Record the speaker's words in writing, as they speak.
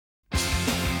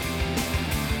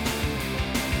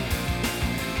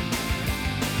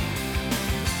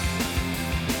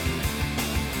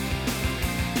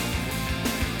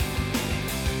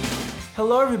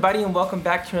Hello, everybody, and welcome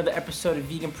back to another episode of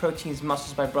Vegan Proteins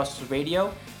Muscles by Brussels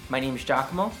Radio. My name is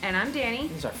Giacomo. And I'm Danny.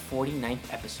 This is our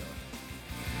 49th episode.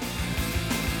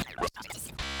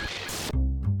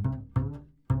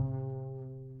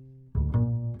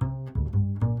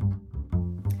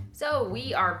 So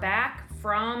we are back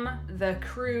from the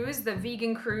cruise, the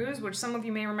vegan cruise, which some of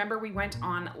you may remember we went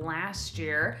on last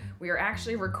year. We are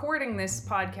actually recording this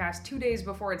podcast 2 days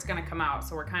before it's going to come out,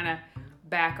 so we're kind of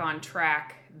back on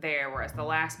track there, whereas the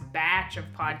last batch of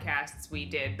podcasts we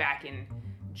did back in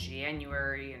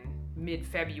January and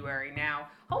mid-February. Now,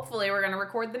 hopefully we're going to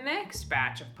record the next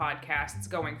batch of podcasts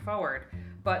going forward.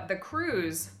 But the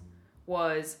cruise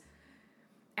was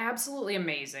absolutely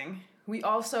amazing. We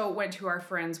also went to our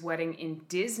friend's wedding in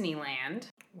Disneyland,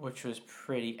 which was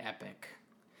pretty epic.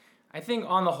 I think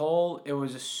on the whole, it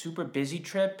was a super busy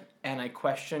trip, and I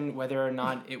questioned whether or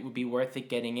not it would be worth it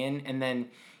getting in, and then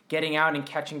getting out and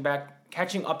catching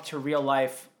up to real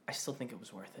life. I still think it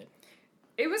was worth it.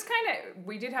 It was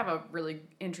we did have a really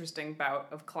interesting bout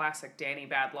of classic Danny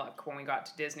bad luck when we got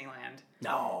to Disneyland.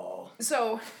 No.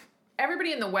 So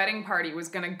everybody in the wedding party was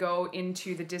going to go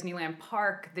into the Disneyland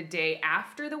park the day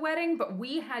after the wedding, but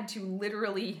we had to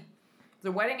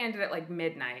the wedding ended at like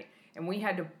midnight, and we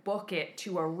had to book it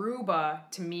to Aruba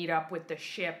to meet up with the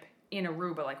ship in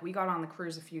Aruba. Like, we got on the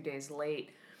cruise a few days late.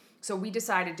 So we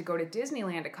decided to go to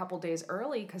Disneyland a couple days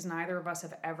early because neither of us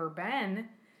have ever been,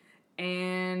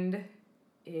 and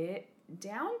it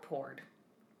downpoured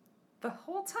the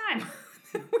whole time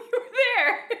we were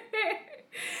there.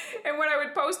 And when I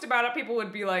would post about it, people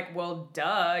would be like, well,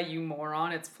 duh, you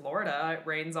moron, it's Florida, it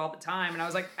rains all the time. And I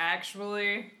was like,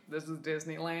 actually, this is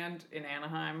Disneyland in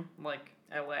Anaheim, like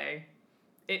LA.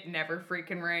 It never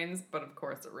freaking rains, but of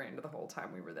course it rained the whole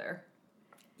time we were there.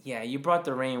 Yeah, you brought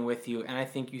the rain with you, and I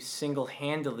think you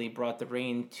single-handedly brought the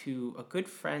rain to a good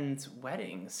friend's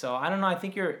wedding. So I don't know, I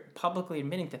think you're publicly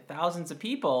admitting to thousands of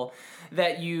people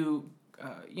that you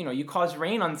caused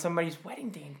rain on somebody's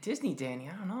wedding day in Disney, Danny.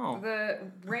 I don't know.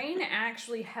 The rain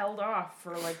actually held off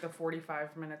for like the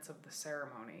 45 minutes of the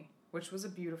ceremony, which was a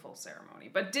beautiful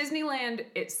ceremony. But Disneyland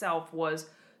itself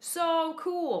was so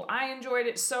cool. I enjoyed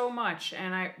it so much,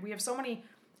 and we have so many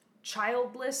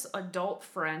childless adult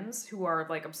friends who are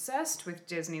like obsessed with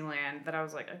Disneyland that I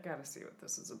was like, I gotta see what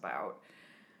this is about.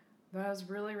 But I was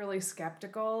really, really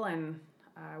skeptical, and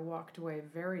I walked away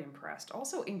very impressed.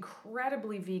 Also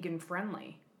incredibly vegan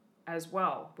friendly as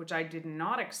well, which I did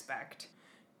not expect.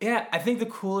 Yeah, I think the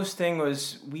coolest thing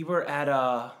was we were at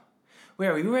we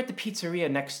were at the pizzeria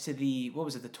next to the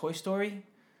Toy Story?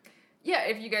 Yeah,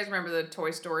 if you guys remember the Toy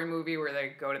Story movie where they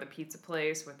go to the pizza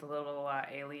place with the little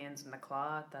aliens and the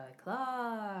claw.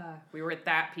 We were at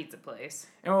that pizza place.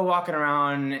 And we're walking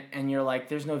around, and you're like,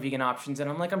 there's no vegan options. And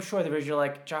I'm like, I'm sure there is. You're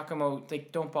like, Giacomo,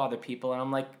 like, don't bother people. And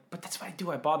I'm like, but that's what I do.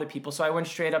 I bother people. So I went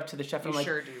straight up to the chef, and I'm like...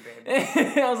 You sure do, babe.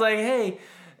 I was like, hey,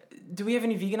 do we have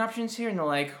any vegan options here? And they're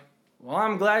like, well,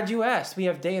 I'm glad you asked. We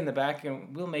have Day in the back,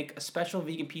 and we'll make a special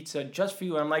vegan pizza just for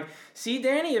you. And I'm like, see,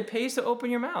 Danny, it pays to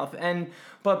open your mouth.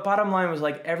 But bottom line was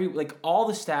all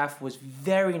the staff was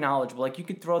very knowledgeable. Like, you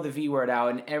could throw the V word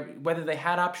out, and whether they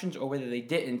had options or whether they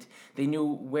didn't, they knew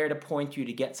where to point you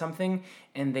to get something,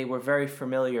 and they were very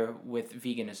familiar with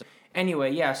veganism.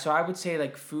 Anyway, yeah, so I would say,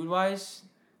 like, food-wise,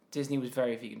 Disney was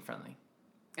very vegan friendly.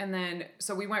 And then,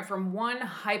 so we went from one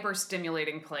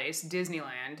hyper-stimulating place,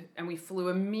 Disneyland, and we flew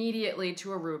immediately to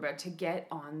Aruba to get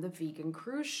on the vegan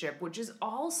cruise ship, which is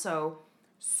also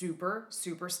super,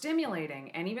 super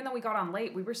stimulating. And even though we got on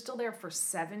late, we were still there for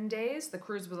 7 days. The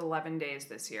cruise was 11 days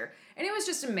this year. And it was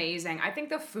just amazing. I think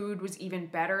the food was even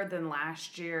better than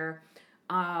last year.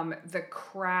 The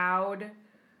crowd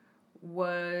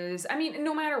was,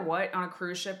 no matter what, on a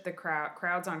cruise ship, the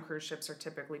crowds on cruise ships are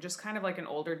typically just kind of like an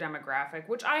older demographic,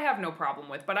 which I have no problem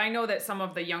with. But I know that some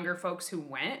of the younger folks who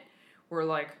went were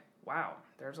like, wow,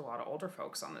 there's a lot of older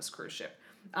folks on this cruise ship.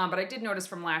 But I did notice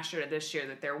from last year to this year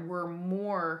that there were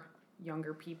more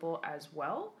younger people as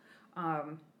well,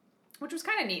 which was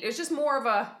kind of neat. It was just more of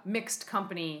a mixed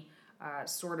company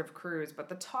sort of cruise. But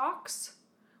the talks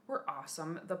were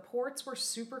awesome. The ports were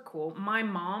super cool. My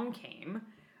mom came,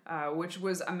 which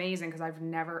was amazing because I've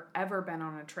never, ever been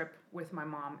on a trip with my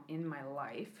mom in my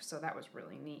life. So that was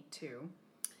really neat, too.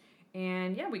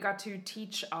 And yeah, we got to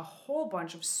teach a whole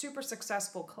bunch of super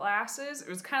successful classes. It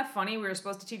was kind of funny. We were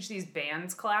supposed to teach these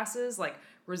bands classes, like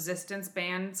resistance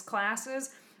bands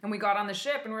classes. And we got on the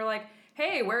ship and we were like,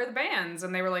 hey, where are the bands?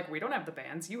 And they were like, we don't have the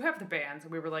bands. You have the bands.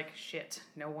 And we were like, shit,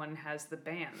 no one has the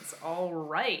bands. All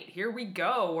right, here we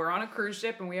go. We're on a cruise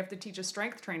ship and we have to teach a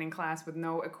strength training class with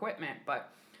no equipment.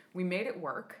 But we made it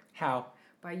work. How?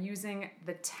 By using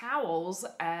the towels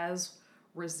as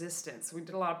resistance. We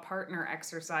did a lot of partner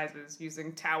exercises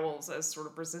using towels as sort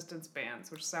of resistance bands,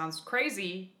 which sounds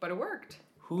crazy, but it worked.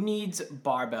 Who needs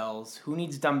barbells? Who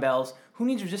needs dumbbells? Who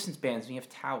needs resistance bands when you have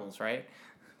towels, right?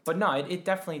 But no, it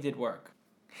definitely did work.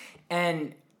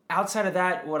 And outside of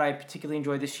that, what I particularly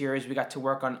enjoyed this year is we got to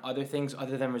work on other things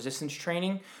other than resistance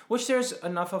training, which there's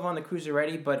enough of on the cruise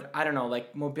already, but I don't know,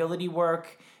 like mobility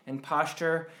work and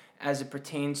posture as it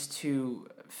pertains to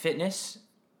fitness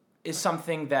is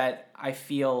something that I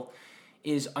feel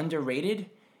is underrated.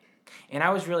 And I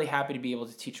was really happy to be able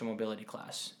to teach a mobility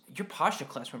class. Your posture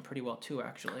class went pretty well too,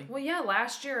 actually. Well, yeah,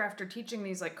 last year after teaching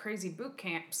these like crazy boot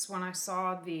camps, when I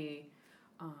saw the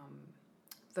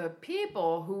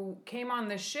people who came on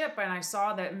this ship, and I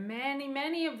saw that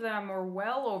many of them were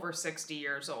well over 60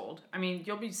 years old. I mean,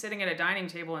 you'll be sitting at a dining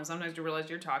table and sometimes you realize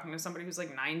you're talking to somebody who's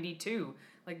like 92.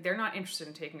 Like, they're not interested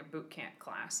in taking a boot camp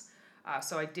class.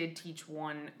 So I did teach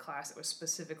one class that was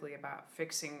specifically about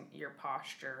fixing your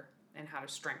posture and how to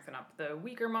strengthen up the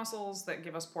weaker muscles that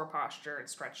give us poor posture and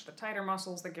stretch the tighter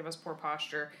muscles that give us poor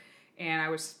posture. And I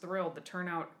was thrilled. The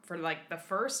turnout for like the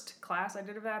first class I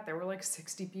did of that, there were like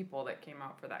 60 people that came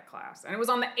out for that class. And it was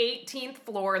on the 18th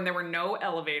floor and there were no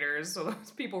elevators. So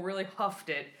those people really huffed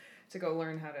it to go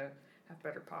learn how to have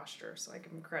better posture. So I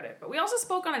give them credit. But we also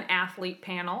spoke on an athlete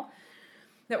panel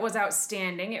that was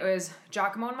outstanding. It was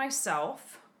Giacomo and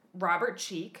myself, Robert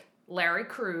Cheek, Larry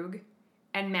Krug,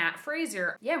 and Matt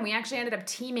Frazier. Yeah, and we actually ended up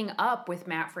teaming up with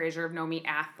Matt Frazier of No Meat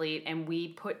Athlete, and we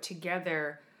put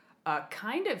together a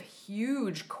kind of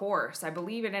huge course. I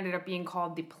believe it ended up being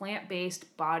called the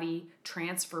Plant-Based Body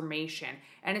Transformation.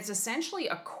 And it's essentially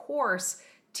a course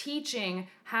teaching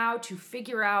how to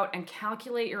figure out and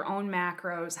calculate your own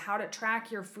macros, how to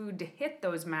track your food to hit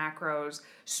those macros,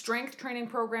 strength training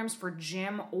programs for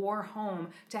gym or home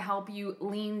to help you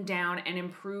lean down and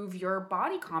improve your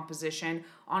body composition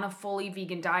on a fully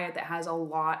vegan diet that has a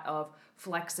lot of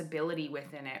flexibility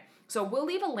within it. So we'll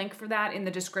leave a link for that in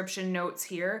the description notes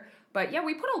here. But yeah,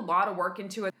 we put a lot of work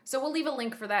into it. So we'll leave a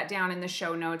link for that down in the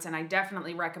show notes, and I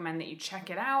definitely recommend that you check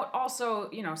it out. Also,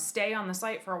 stay on the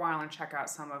site for a while and check out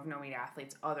some of No Meat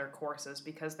Athlete's other courses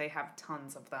because they have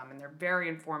tons of them, and they're very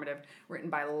informative, written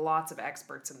by lots of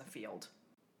experts in the field.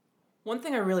 One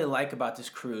thing I really like about this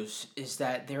cruise is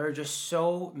that there are just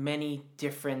so many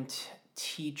different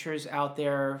teachers out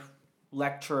there,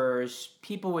 lecturers,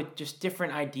 people with just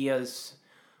different ideas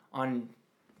on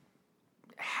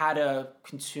how to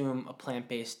consume a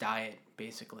plant-based diet,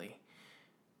 basically.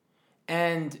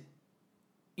 And,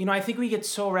 I think we get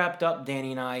so wrapped up,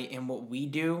 Danny and I, in what we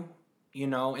do,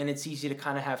 and it's easy to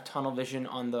kind of have tunnel vision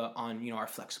on our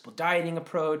flexible dieting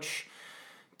approach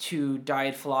to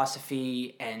diet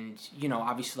philosophy and,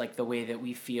 obviously like the way that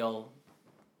we feel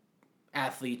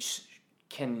athletes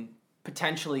can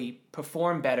potentially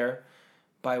perform better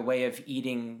by way of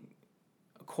eating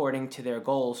according to their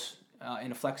goals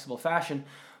in a flexible fashion.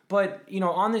 But,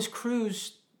 on this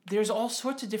cruise, there's all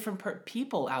sorts of different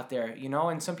people out there,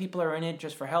 and some people are in it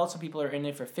just for health, some people are in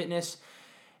it for fitness.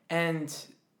 And,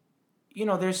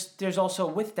 there's also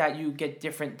with that, you get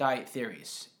different diet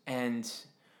theories. And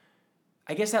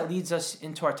I guess that leads us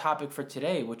into our topic for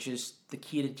today, which is the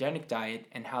ketogenic diet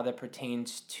and how that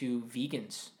pertains to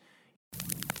vegans.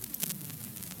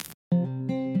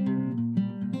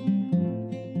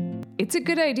 It's a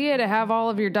good idea to have all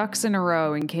of your ducks in a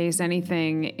row in case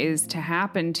anything is to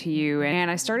happen to you. And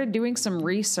I started doing some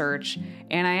research,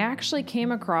 and I actually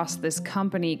came across this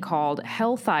company called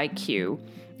Health IQ,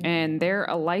 and they're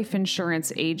a life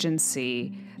insurance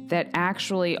agency that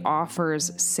actually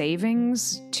offers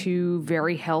savings to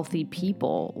very healthy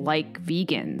people like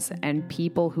vegans and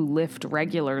people who lift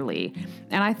regularly.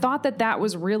 And I thought that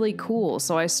was really cool.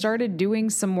 So I started doing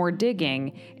some more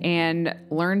digging and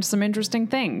learned some interesting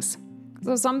things.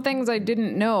 So some things I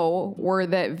didn't know were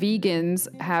that vegans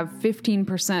have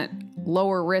 15%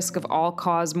 lower risk of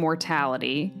all-cause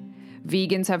mortality.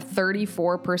 Vegans have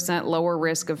 34% lower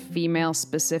risk of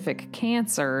female-specific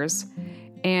cancers.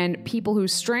 And people who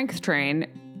strength train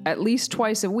at least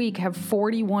twice a week have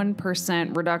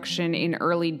 41% reduction in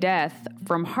early death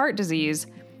from heart disease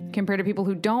compared to people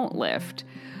who don't lift.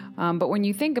 But when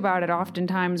you think about it,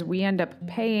 oftentimes we end up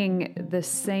paying the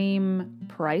same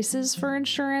prices for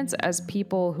insurance as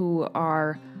people who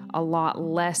are a lot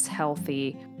less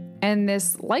healthy. And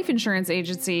this life insurance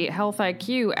agency, Health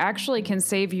IQ, actually can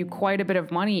save you quite a bit of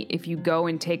money if you go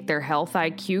and take their Health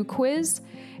IQ quiz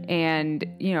and,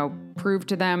 prove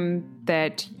to them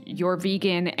that you're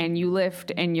vegan and you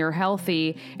lift and you're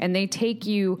healthy, and they take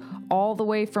you all the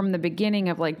way from the beginning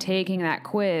of like taking that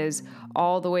quiz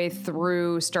all the way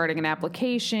through starting an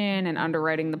application and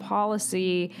underwriting the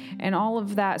policy and all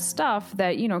of that stuff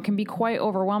that, you know, can be quite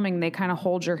overwhelming. They kind of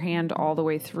hold your hand all the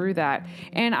way through that.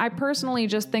 And I personally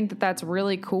just think that that's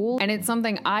really cool. And it's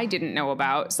something I didn't know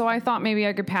about. So I thought maybe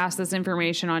I could pass this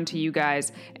information on to you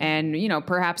guys. And, you know,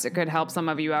 perhaps it could help some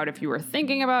of you out if you were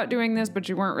thinking about doing this, but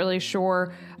you weren't really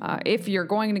sure if you're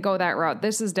going to go that route.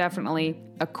 This is definitely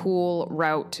a cool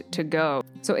route to go.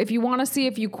 So if you want to see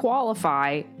if you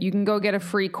qualify, you can go get a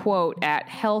free quote at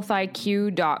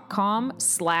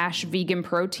healthiq.com/vegan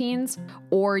proteins,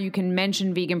 or you can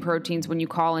mention vegan proteins when you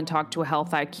call and talk to a Health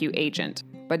IQ agent.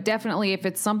 But definitely, if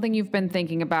it's something you've been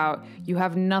thinking about, you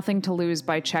have nothing to lose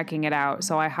by checking it out.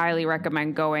 So I highly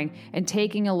recommend going and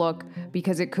taking a look,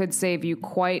 because it could save you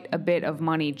quite a bit of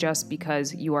money just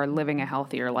because you are living a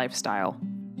healthier lifestyle.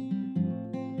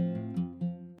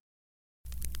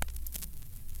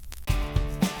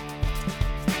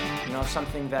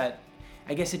 Something that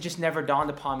I guess it just never dawned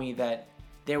upon me that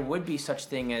there would be such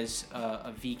thing as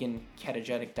a vegan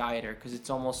ketogenic dieter, because it's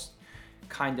almost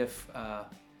kind of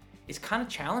it's kind of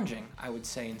challenging, I would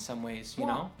say, in some ways, you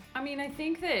know? I mean, I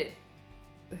think that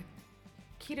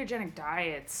ketogenic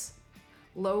diets,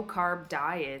 low carb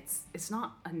diets, it's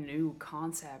not a new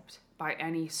concept by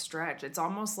any stretch. It's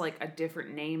almost like a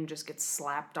different name just gets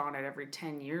slapped on it every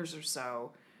 10 years or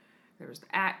so. There was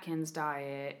the Atkins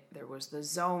diet, there was the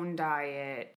Zone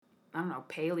diet. I don't know,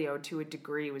 paleo to a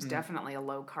degree was definitely a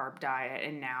low carb diet,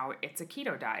 and now it's a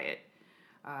keto diet.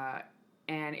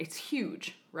 And it's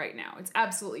huge right now. It's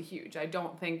absolutely huge. I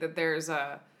don't think that there's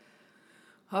a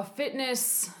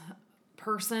fitness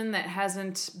person that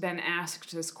hasn't been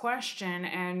asked this question,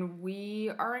 and we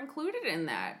are included in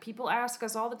that. People ask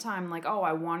us all the time, like, oh,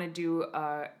 I want to do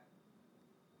a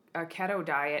keto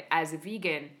diet as a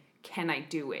vegan. Can I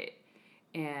do it?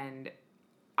 And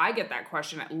I get that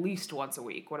question at least once a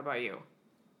week. What about you?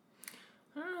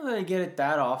 I don't know that I get it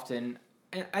that often.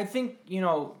 And I think, you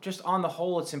know, just on the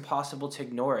whole, it's impossible to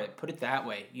ignore it. Put it that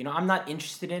way. You know, I'm not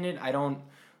interested in it. I don't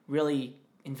really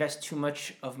invest too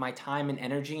much of my time and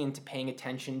energy into paying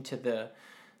attention to the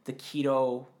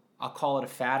keto, I'll call it a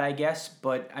fad, I guess.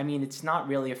 But, I mean, it's not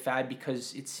really a fad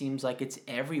because it seems like it's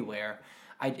everywhere.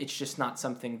 It's just not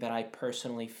something that I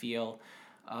personally feel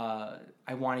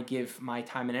I want to give my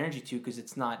time and energy to, because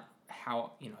it's not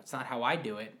how I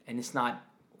do it, and it's not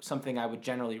something I would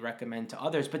generally recommend to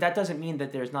others. But that doesn't mean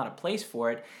that there's not a place for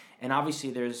it, and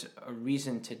obviously there's a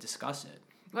reason to discuss it.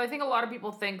 Well, I think a lot of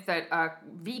people think that a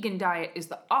vegan diet is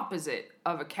the opposite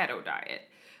of a keto diet.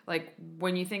 Like,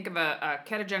 when you think of a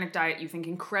ketogenic diet, you think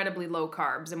incredibly low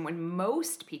carbs, and when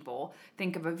most people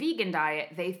think of a vegan diet,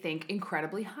 they think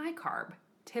incredibly high carb,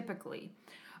 typically.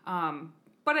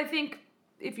 But I think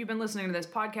if you've been listening to this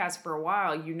podcast for a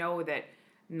while, you know that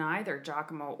neither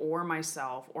Giacomo or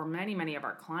myself or many, many of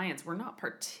our clients, we're not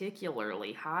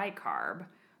particularly high carb. I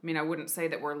mean, I wouldn't say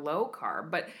that we're low carb,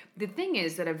 but the thing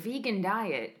is that a vegan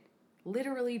diet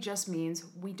literally just means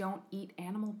we don't eat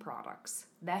animal products.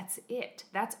 That's it.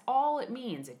 That's all it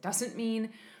means. It doesn't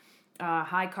mean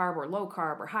high carb or low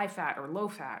carb or high fat or low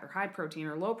fat or high protein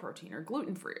or low protein or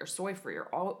gluten-free or soy-free or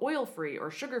oil-free or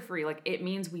sugar-free. Like, it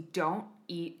means we don't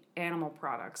eat animal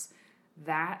products.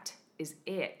 That is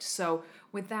it. So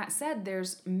with that said,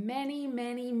 there's many,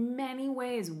 many, many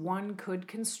ways one could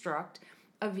construct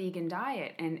a vegan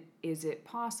diet. And is it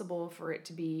possible for it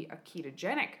to be a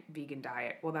ketogenic vegan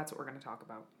diet? Well, that's what we're going to talk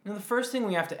about. Now, the first thing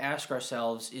we have to ask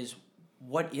ourselves is,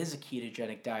 what is a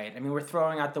ketogenic diet? I mean, we're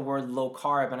throwing out the word low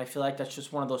carb, and I feel like that's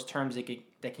just one of those terms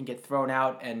that can get thrown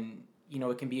out, and, you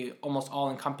know, it can be almost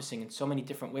all-encompassing in so many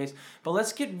different ways. But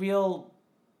let's get real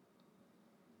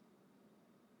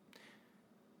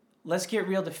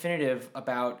definitive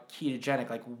about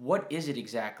ketogenic. Like, what is it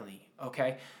exactly?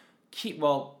 Okay?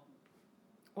 Well,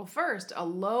 first, a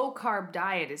low-carb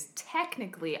diet is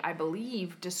technically, I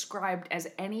believe, described as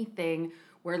anything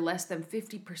where less than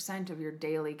 50% of your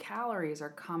daily calories are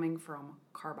coming from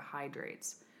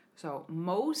carbohydrates. So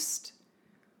most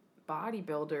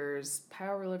bodybuilders,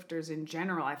 powerlifters in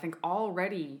general, I think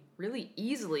already really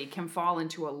easily can fall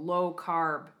into a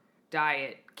low-carb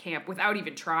diet camp without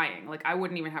even trying. Like, I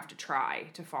wouldn't even have to try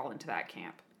to fall into that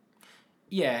camp.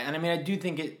 Yeah, and I mean, I do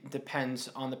think it depends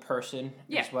on the person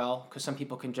as well, because some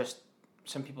people can just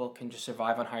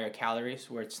survive on higher calories,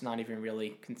 where it's not even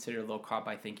really considered low carb,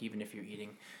 I think, even if you're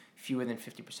eating fewer than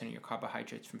 50% of your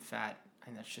carbohydrates from fat.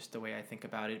 And that's just the way I think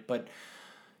about it. But,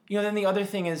 you know, then the other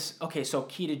thing is, okay, so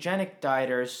ketogenic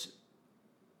dieters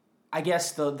I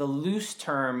guess the loose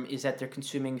term is that they're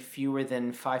consuming fewer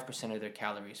than 5% of their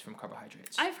calories from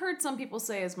carbohydrates. I've heard some people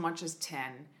say as much as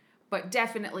 10, but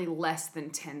definitely less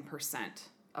than 10%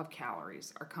 of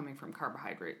calories are coming from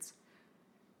carbohydrates.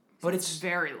 But it's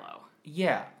very low.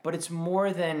 Yeah, but it's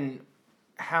more than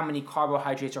how many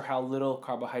carbohydrates or how little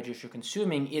carbohydrates you're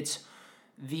consuming. It's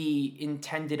the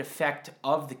intended effect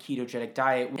of the ketogenic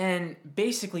diet. And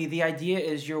basically, the idea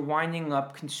is you're winding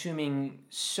up consuming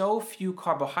so few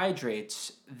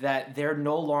carbohydrates that they're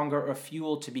no longer a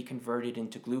fuel to be converted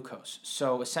into glucose.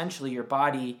 So essentially, your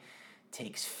body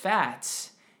takes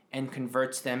fats and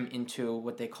converts them into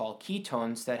what they call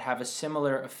ketones that have a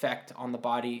similar effect on the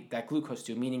body that glucose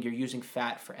do, meaning you're using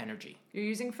fat for energy. You're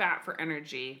using fat for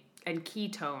energy, and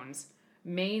ketones,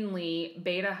 mainly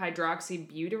beta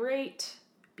hydroxybutyrate,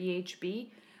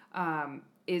 BHB,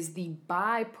 is the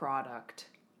byproduct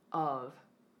of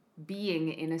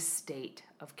being in a state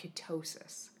of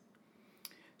ketosis.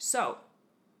 So,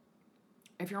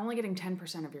 if you're only getting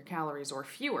 10% of your calories or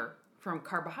fewer from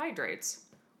carbohydrates,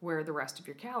 where are the rest of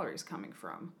your calories coming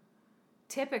from?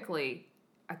 Typically,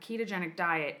 a ketogenic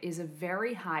diet is a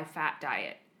very high fat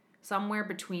diet, somewhere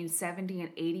between 70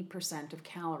 and 80% of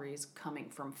calories coming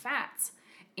from fats,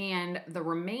 and the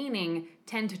remaining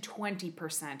 10 to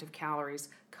 20% of calories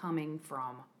coming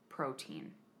from protein.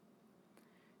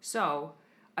 So,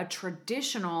 a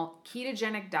traditional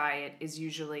ketogenic diet is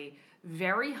usually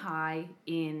very high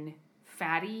in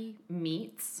fatty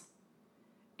meats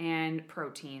and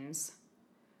proteins,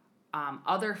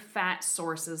 other fat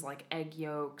sources like egg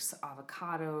yolks,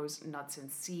 avocados, nuts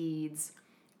and seeds,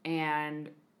 and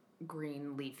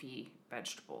green leafy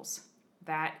vegetables.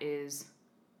 That is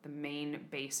the main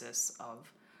basis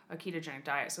of a ketogenic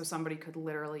diet. So somebody could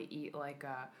literally eat like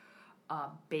a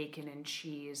bacon and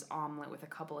cheese omelet with a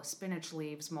couple of spinach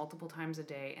leaves multiple times a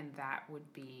day, and that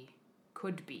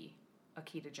could be a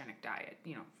ketogenic diet,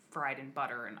 fried in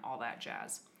butter and all that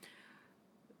jazz.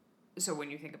 So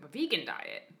when you think of a vegan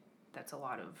diet, that's a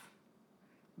lot of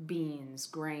beans,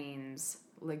 grains,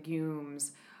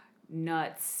 legumes,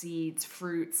 nuts, seeds,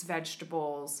 fruits,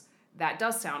 vegetables. That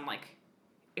does sound like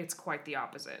it's quite the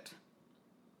opposite.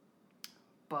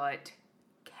 But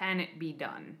can it be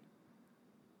done?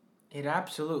 It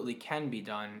absolutely can be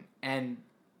done. And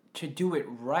to do it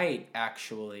right,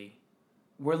 actually,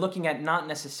 we're looking at not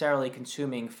necessarily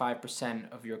consuming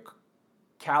 5% of your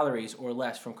calories or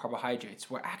less from carbohydrates.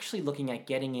 We're actually looking at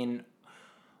getting in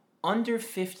under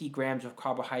 50 grams of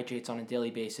carbohydrates on a daily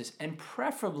basis, and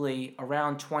preferably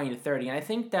around 20 to 30. And I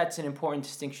think that's an important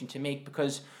distinction to make,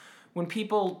 because when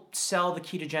people sell the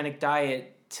ketogenic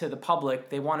diet to the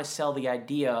public, they want to sell the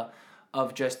idea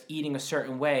of just eating a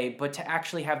certain way, but to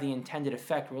actually have the intended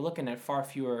effect, we're looking at far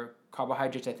fewer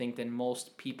carbohydrates, I think, than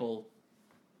most people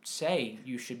say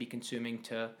you should be consuming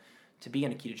to be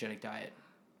in a ketogenic diet.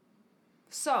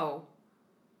 So,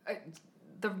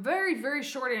 the very, very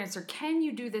short answer, can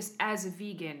you do this as a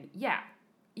vegan? Yeah,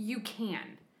 you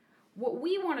can. What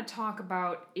we want to talk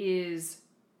about is,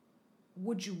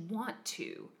 would you want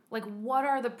to? Like, what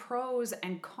are the pros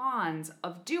and cons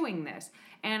of doing this?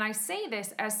 And I say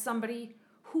this as somebody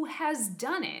who has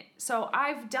done it. So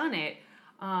I've done it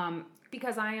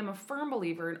because I am a firm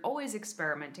believer in always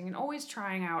experimenting and always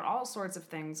trying out all sorts of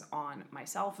things on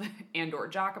myself and or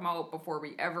Giacomo before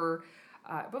we ever...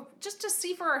 but just to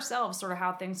see for ourselves sort of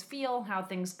how things feel, how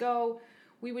things go.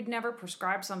 We would never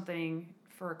prescribe something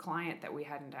for a client that we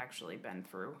hadn't actually been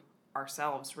through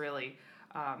ourselves, really.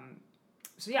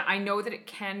 So yeah, I know that it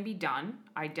can be done.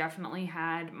 I definitely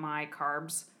had my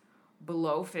carbs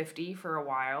below 50 for a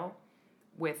while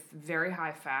with very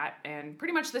high fat and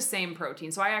pretty much the same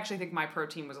protein. So I actually think my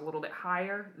protein was a little bit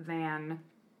higher than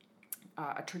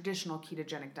a traditional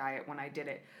ketogenic diet when I did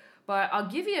it. But I'll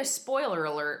give you a spoiler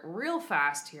alert real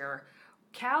fast here.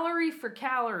 Calorie for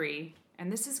calorie,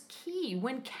 and this is key,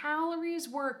 when calories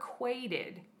were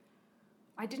equated,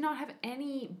 I did not have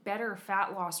any better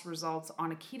fat loss results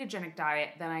on a ketogenic diet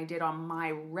than I did on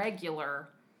my regular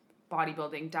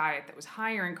bodybuilding diet that was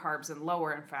higher in carbs and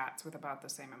lower in fats with about the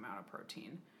same amount of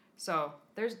protein. So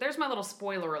there's my little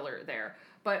spoiler alert there.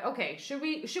 But okay, should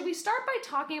we start by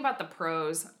talking about the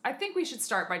pros? I think we should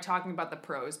start by talking about the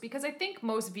pros, because I think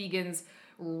most vegans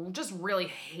just really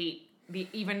hate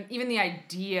even the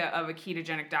idea of a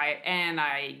ketogenic diet, and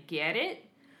I get it.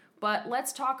 But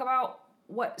let's talk about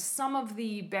what some of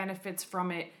the benefits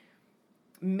from it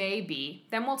may be.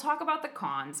 Then we'll talk about the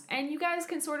cons, and you guys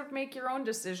can sort of make your own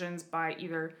decisions by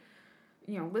either,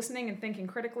 listening and thinking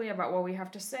critically about what we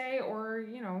have to say, or,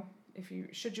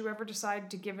 should you ever decide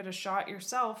to give it a shot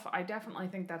yourself, I definitely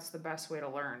think that's the best way to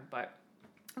learn. But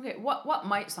okay, what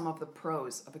might some of the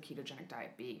pros of a ketogenic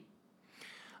diet be?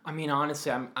 I mean,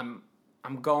 honestly, I'm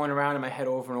going around in my head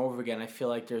over and over again. I feel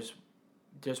like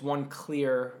there's one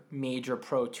clear major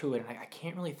pro to it, and I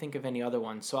can't really think of any other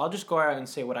one. So I'll just go out and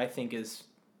say what I think is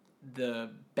the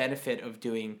benefit of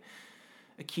doing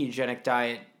a ketogenic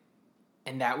diet,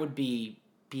 and that would be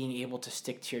being able to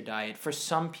stick to your diet. For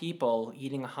some people,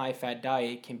 eating a high-fat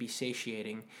diet can be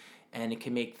satiating, and it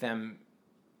can make them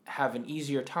have an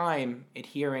easier time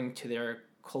adhering to their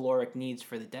caloric needs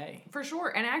for the day. For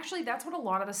sure. And actually, that's what a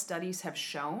lot of the studies have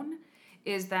shown,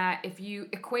 is that if you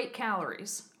equate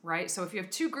calories, right? So if you have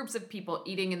two groups of people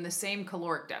eating in the same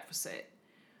caloric deficit,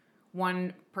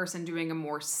 one person doing a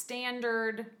more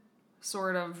standard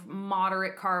sort of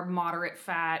moderate carb, moderate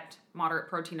fat, moderate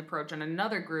protein approach, and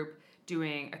another group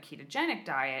doing a ketogenic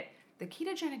diet, the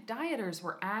ketogenic dieters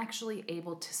were actually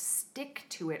able to stick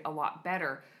to it a lot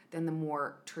better than the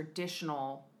more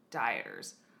traditional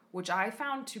dieters, which I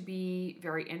found to be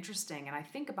very interesting. And I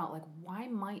think about, like, why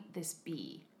might this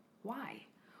be? Why?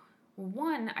 Well,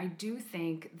 one, I do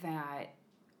think that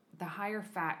the higher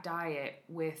fat diet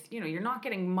with, you're not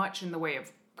getting much in the way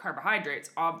of carbohydrates,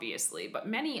 obviously, but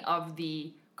many of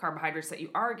the carbohydrates that you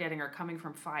are getting are coming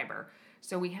from fiber.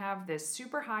 So we have this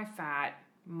super high fat,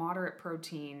 moderate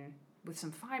protein with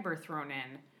some fiber thrown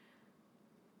in.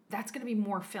 That's going to be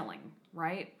more filling,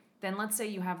 right? Then let's say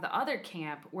you have the other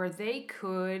camp where they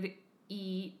could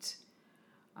eat,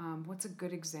 what's a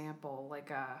good example?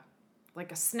 Like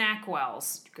a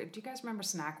Snackwells. Do you guys remember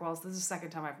Snackwells? This is the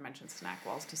second time I've mentioned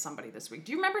Snackwells to somebody this week.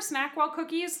 Do you remember Snackwell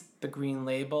cookies? The green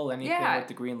label, anything with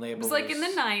the green label. It was like in the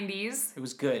 90s. It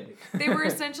was good. They were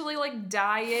essentially like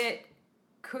diet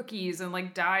cookies and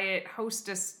like diet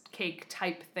Hostess cake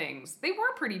type things. They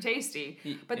were pretty tasty,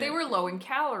 but they were low in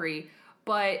calorie.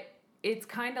 But it's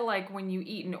kind of like when you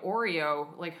eat an Oreo,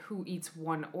 like who eats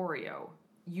one Oreo?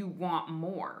 You want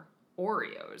more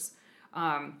Oreos.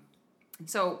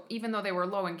 So even though they were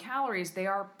low in calories, they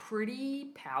are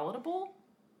pretty palatable.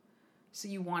 So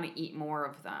you want to eat more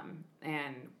of them.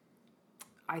 And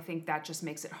I think that just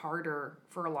makes it harder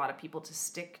for a lot of people to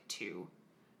stick to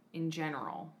in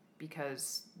general,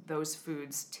 because those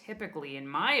foods typically, in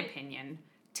my opinion,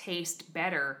 taste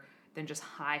better than just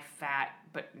high fat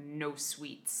but no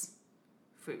sweets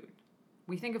food.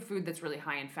 We think of food that's really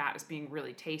high in fat as being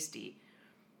really tasty.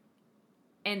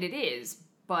 And it is,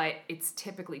 but it's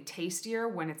typically tastier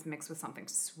when it's mixed with something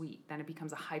sweet. Then it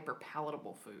becomes a hyper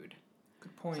palatable food.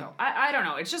 Good point. So I don't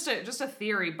know. It's just a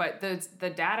theory, but the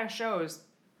data shows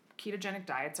ketogenic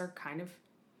diets are kind of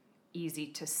easy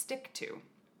to stick to.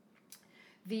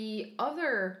 The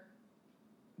other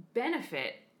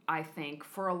benefit, I think,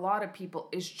 for a lot of people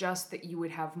is just that you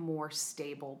would have more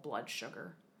stable blood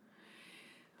sugar.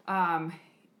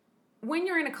 When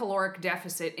you're in a caloric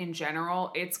deficit in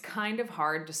general, it's kind of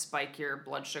hard to spike your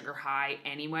blood sugar high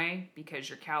anyway, because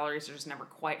your calories are just never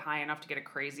quite high enough to get a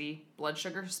crazy blood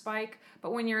sugar spike.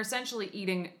 But when you're essentially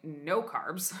eating no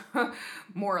carbs,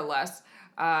 more or less,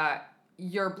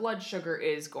 your blood sugar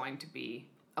is going to be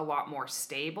a lot more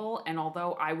stable. And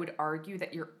although I would argue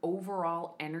that your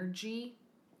overall energy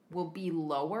will be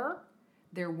lower,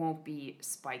 there won't be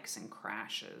spikes and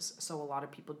crashes. So a lot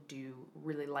of people do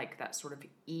really like that sort of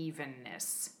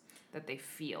evenness that they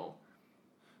feel.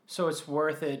 So it's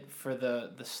worth it for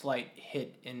the slight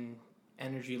hit in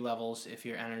energy levels if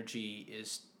your energy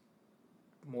is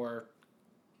more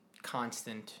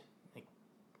constant.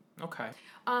 Okay.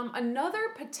 Another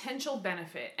potential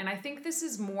benefit, and I think this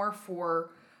is more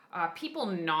for people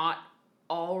not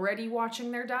already watching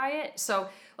their diet. So,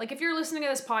 like, if you're listening to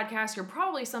this podcast, you're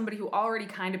probably somebody who already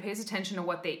kind of pays attention to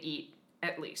what they eat,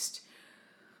 at least.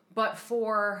 But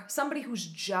for somebody who's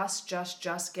just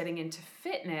getting into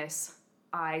fitness,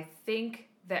 I think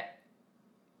that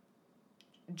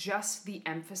just the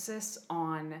emphasis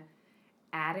on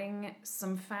adding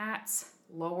some fats,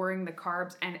 lowering the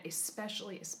carbs, and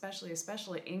especially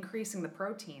increasing the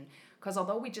protein, because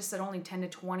although we just said only 10 to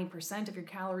 20% of your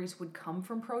calories would come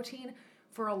from protein,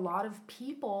 for a lot of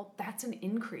people, that's an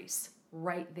increase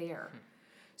right there.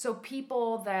 So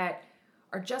people that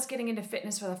are just getting into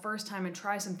fitness for the first time and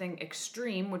try something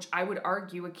extreme, which I would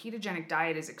argue a ketogenic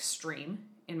diet is extreme,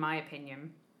 in my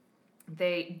opinion,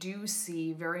 they do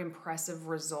see very impressive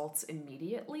results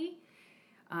immediately.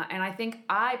 And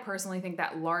I personally think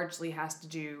that largely has to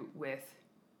do with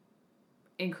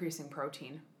increasing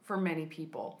protein for many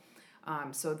people.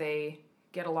 So they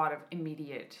get a lot of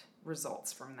immediate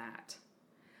results from that.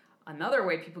 Another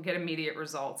way people get immediate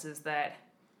results is that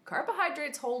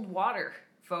carbohydrates hold water,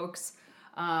 folks.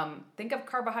 Think of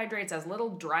carbohydrates as little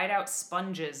dried out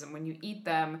sponges, and when you eat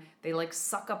them, they like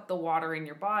suck up the water in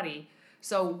your body.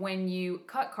 So when you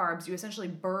cut carbs, you essentially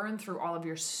burn through all of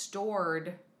your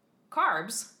stored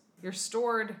carbs, your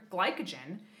stored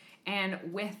glycogen, and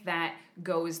with that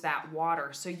goes that water.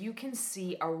 So you can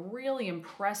see a really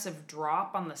impressive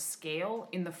drop on the scale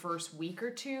in the first week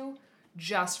or two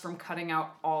just from cutting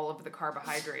out all of the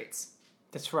carbohydrates.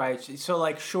 That's right. So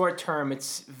like short term,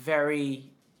 it's very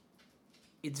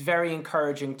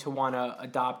encouraging to want to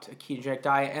adopt a ketogenic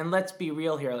diet. And let's be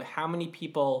real here. Like, how many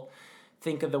people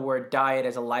think of the word diet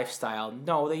as a lifestyle?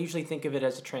 No, they usually think of it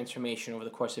as a transformation over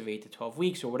the course of 8 to 12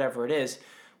 weeks or whatever it is.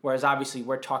 Whereas obviously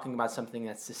we're talking about something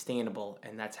that's sustainable,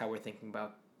 and that's how we're thinking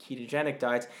about ketogenic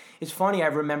diets. It's funny, I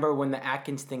remember when the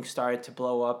Atkins thing started to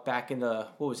blow up back in the,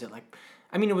 what was it, like,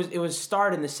 I mean, it was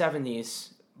started in the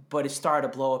 70s, but it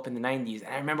started to blow up in the 90s.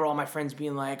 And I remember all my friends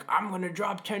being like, I'm going to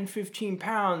drop 10, 15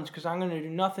 pounds because I'm going to do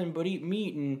nothing but eat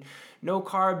meat and no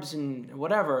carbs and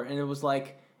whatever. And it was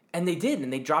like, and they did,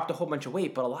 and they dropped a whole bunch of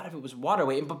weight, but a lot of it was water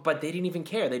weight, but they didn't even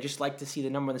care. They just liked to see the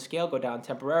number on the scale go down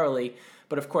temporarily.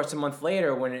 But of course, a month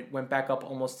later, when it went back up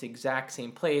almost the exact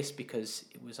same place because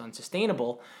it was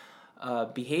unsustainable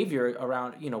behavior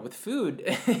around, with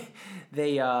food,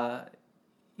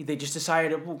 they just decided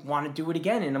to want to do it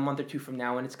again in a month or two from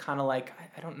now. And it's kind of like,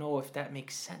 I don't know if that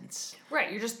makes sense. Right.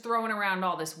 You're just throwing around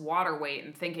all this water weight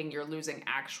and thinking you're losing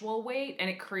actual weight. And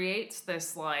it creates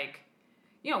this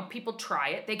people try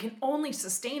it. They can only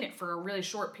sustain it for a really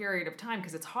short period of time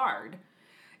because it's hard.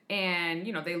 And,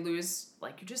 they lose,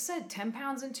 like you just said, 10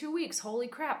 pounds in 2 weeks. Holy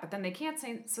crap. But then they can't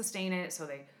sustain it. So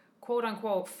they quote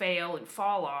unquote fail and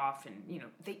fall off. And,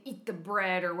 they eat the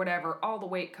bread or whatever. All the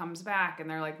weight comes back. And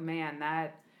they're like, man,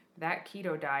 that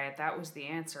keto diet, that was the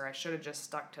answer. I should have just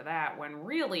stuck to that. When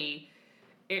really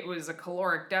it was a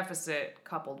caloric deficit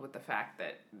coupled with the fact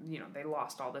that, they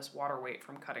lost all this water weight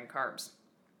from cutting carbs.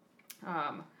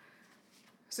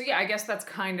 So yeah, I guess it's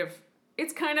kind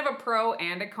of a pro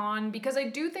and a con, because I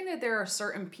do think that there are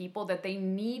certain people that they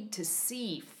need to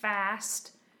see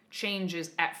fast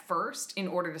changes at first in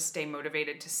order to stay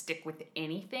motivated to stick with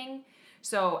anything.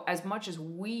 So as much as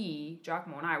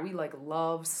Giacomo and I, we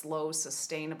love slow,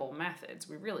 sustainable methods.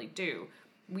 We really do.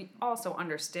 We also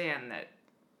understand that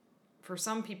for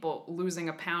some people, losing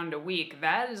a pound a week,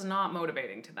 that is not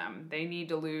motivating to them. They need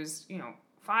to lose,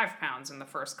 5 pounds in the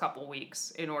first couple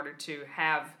weeks in order to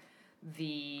have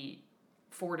the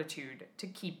fortitude to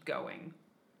keep going.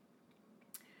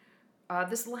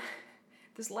 This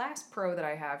last pro that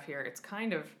I have here, it's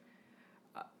kind of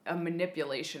a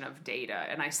manipulation of data,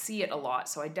 and I see it a lot,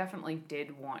 so I definitely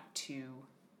did want to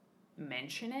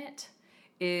mention it,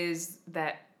 is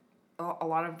that a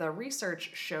lot of the research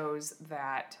shows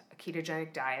that a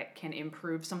ketogenic diet can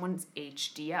improve someone's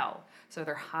HDL, so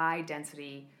their high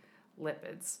density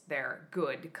lipids, their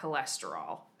good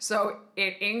cholesterol. So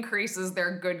it increases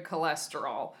their good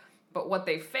cholesterol. But what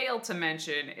they fail to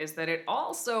mention is that it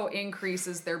also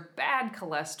increases their bad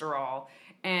cholesterol.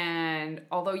 And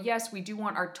although, yes, we do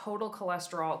want our total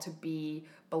cholesterol to be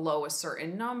below a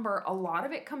certain number, a lot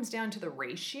of it comes down to the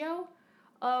ratio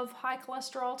of high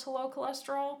cholesterol to low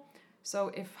cholesterol. So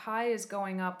if high is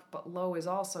going up, but low is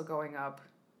also going up,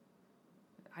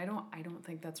 I don't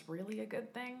think that's really a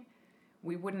good thing.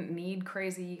 We wouldn't need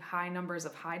crazy high numbers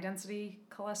of high density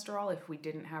cholesterol if we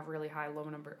didn't have really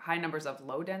high numbers of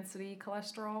low density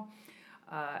cholesterol.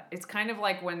 It's kind of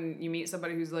like when you meet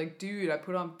somebody who's like, dude, I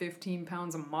put on 15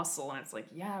 pounds of muscle. And it's like,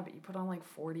 yeah, but you put on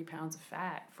 40 pounds of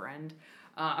fat, friend.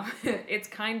 It's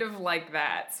kind of like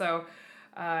that. So,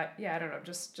 I don't know,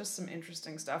 just some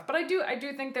interesting stuff. But I do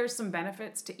think there's some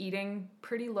benefits to eating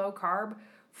pretty low carb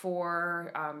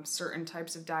for certain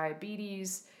types of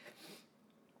diabetes.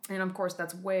 And of course,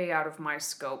 that's way out of my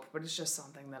scope, but it's just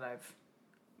something that I've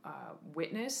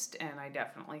witnessed, and I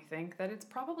definitely think that it's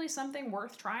probably something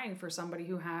worth trying for somebody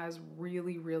who has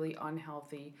really, really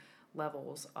unhealthy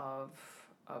levels of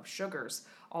sugars.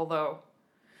 Although,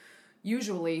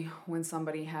 usually when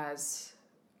somebody has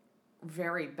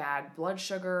very bad blood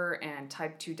sugar and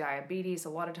type 2 diabetes, a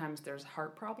lot of times there's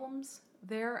heart problems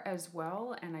there as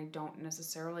well, and I don't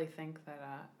necessarily think that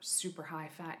a super high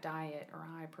fat diet or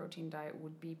high protein diet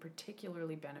would be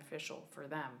particularly beneficial for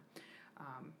them.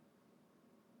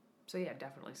 So yeah,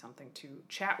 definitely something to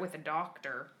chat with a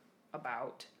doctor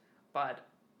about, but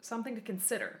something to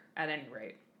consider at any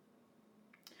rate.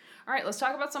 All right, let's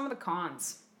talk about some of the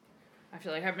cons. I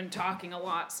feel like I've been talking a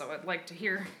lot, so I'd like to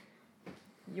hear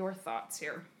your thoughts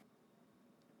here.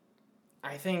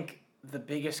 I think the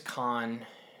biggest con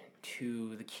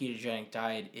to the ketogenic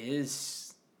diet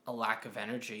is a lack of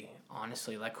energy,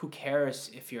 honestly. Who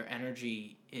cares if your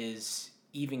energy is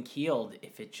even keeled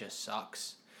if it just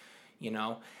sucks,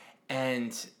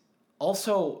 And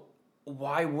also,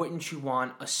 why wouldn't you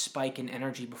want a spike in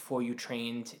energy before you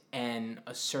trained and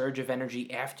a surge of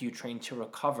energy after you trained to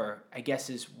recover? I guess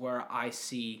is where I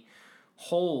see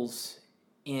holes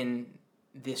in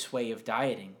this way of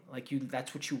dieting. Like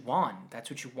that's what you want. That's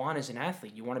what you want as an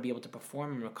athlete. You want to be able to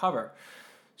perform and recover.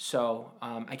 So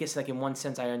I guess like in one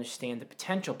sense, I understand the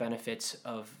potential benefits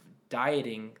of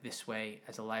dieting this way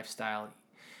as a lifestyle,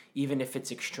 even if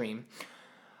it's extreme.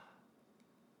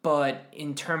 But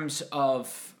in terms of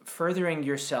furthering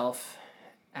yourself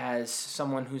as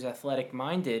someone who's athletic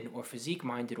minded or physique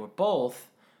minded or both,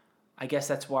 I guess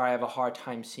that's where I have a hard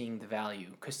time seeing the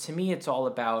value. Because to me, it's all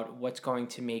about what's going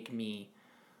to make me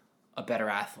a better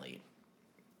athlete.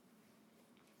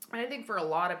 I think for a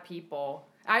lot of people,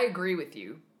 I agree with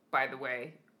you, by the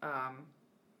way.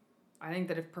 I think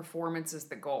that if performance is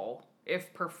the goal,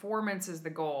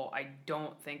 I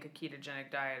don't think a ketogenic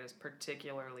diet is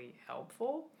particularly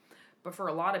helpful. But for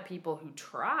a lot of people who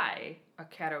try a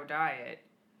keto diet,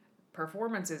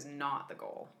 performance is not the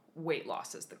goal. Weight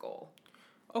loss is the goal.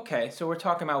 Okay, so we're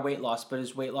talking about weight loss, but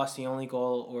is weight loss the only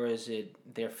goal, or is it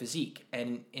their physique?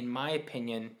 And in my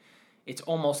opinion, it's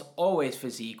almost always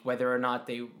physique, whether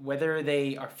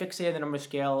they are fixated on the number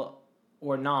scale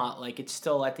or not. Like, it's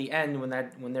still at the end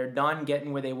when they're done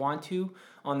getting where they want to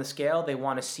on the scale, they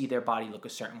want to see their body look a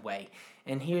certain way.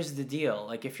 And here's the deal: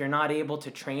 like, if you're not able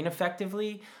to train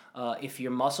effectively, if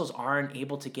your muscles aren't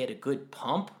able to get a good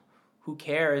pump, who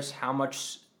cares how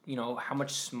much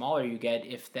smaller you get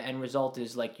if the end result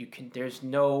is like there's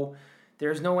no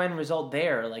end result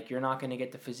there. Like, you're not going to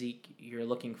get the physique you're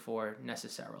looking for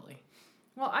necessarily.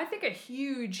 Well, I think a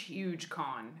huge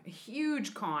con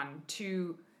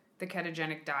to the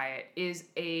ketogenic diet is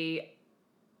a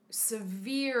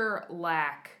severe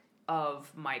lack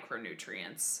of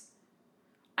micronutrients.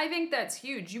 I think that's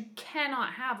huge. You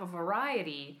cannot have a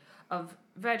variety of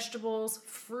vegetables,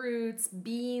 fruits,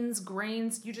 beans,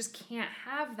 grains. You just can't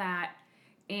have that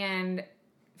and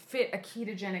fit a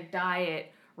ketogenic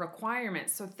diet requirement.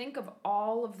 So think of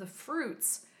all of the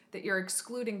fruits that you're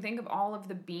excluding. Think of all of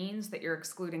the beans that you're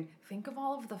excluding. Think of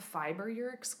all of the fiber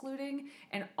you're excluding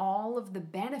and all of the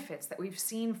benefits that we've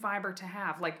seen fiber to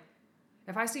have. Like,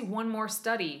 if I see one more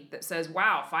study that says,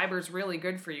 wow, fiber's really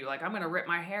good for you, like, I'm going to rip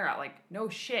my hair out. Like, no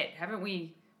shit. Haven't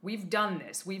we've done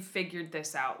this. We've figured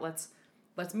this out. Let's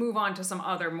move on to some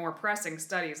other more pressing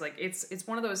studies. Like, it's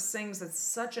one of those things that's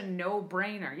such a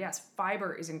no-brainer. Yes,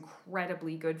 fiber is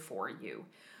incredibly good for you.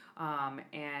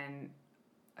 And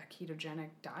a ketogenic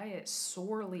diet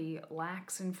sorely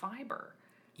lacks in fiber.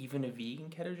 Even a vegan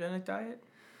ketogenic diet?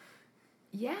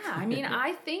 Yeah, I mean,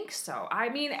 I think so. I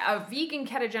mean, a vegan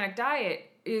ketogenic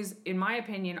diet is, in my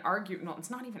opinion, it's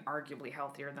not even arguably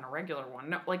healthier than a regular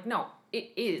one. No,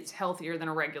 it is healthier than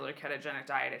a regular ketogenic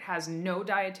diet. It has no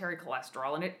dietary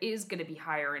cholesterol, and it is going to be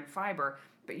higher in fiber,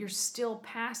 but you're still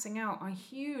passing out on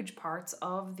huge parts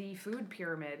of the food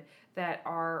pyramid that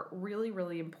are really,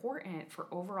 really important for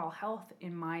overall health,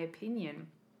 in my opinion.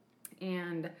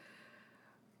 And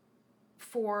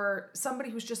for somebody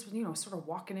who's just, sort of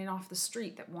walking in off the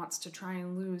street that wants to try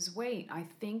and lose weight, I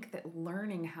think that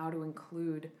learning how to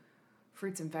include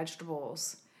fruits and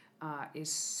vegetables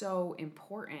is so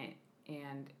important.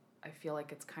 And I feel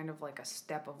like it's kind of like a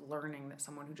step of learning that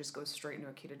someone who just goes straight into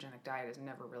a ketogenic diet is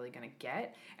never really going to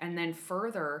get. And then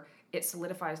further, it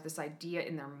solidifies this idea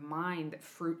in their mind that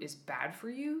fruit is bad for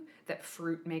you, that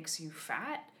fruit makes you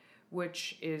fat,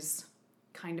 which is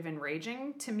kind of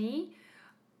enraging to me.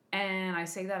 And I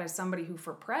say that as somebody who,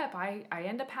 for prep, I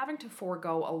end up having to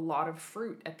forego a lot of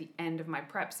fruit at the end of my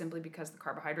prep simply because the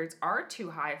carbohydrates are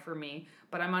too high for me,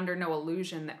 but I'm under no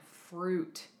illusion that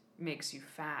fruit makes you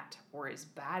fat or is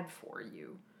bad for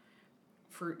you.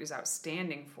 Fruit is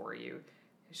outstanding for you.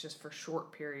 It's just for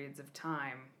short periods of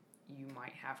time, you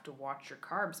might have to watch your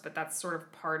carbs, but that's sort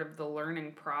of part of the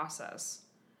learning process,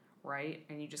 right?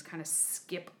 And you just kind of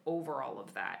skip over all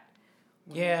of that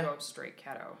when you go straight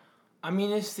keto. I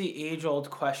mean, it's the age-old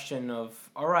question of,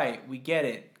 all right, we get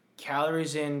it,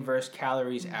 calories in versus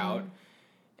calories out,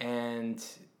 and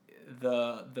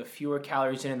the fewer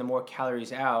calories in and the more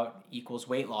calories out equals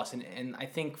weight loss. And I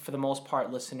think for the most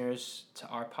part, listeners to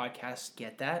our podcast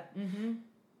get that,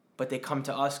 but they come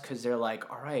to us because they're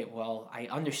like, all right, well, I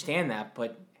understand that,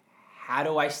 but how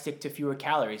do I stick to fewer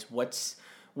calories? What's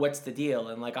the deal?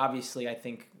 And like, obviously, I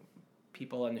think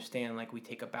people understand, like, we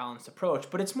take a balanced approach,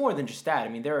 but it's more than just that. I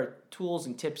mean, there are tools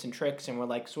and tips and tricks, and we're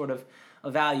like sort of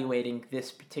evaluating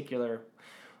this particular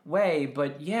way.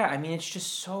 But yeah, I mean, it's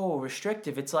just so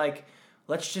restrictive. It's like,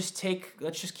 let's just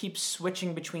keep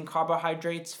switching between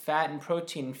carbohydrates, fat, and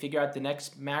protein and figure out the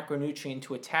next macronutrient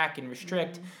to attack and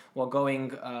restrict while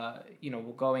going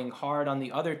hard on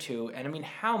the other two. And I mean,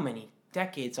 how many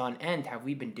decades on end have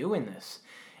we been doing this?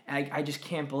 I just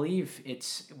can't believe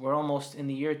we're almost in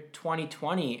the year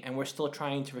 2020 and we're still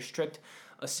trying to restrict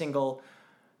a single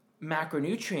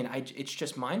macronutrient. It's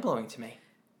just mind-blowing to me.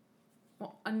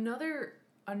 Well, another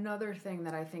thing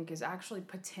that I think is actually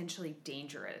potentially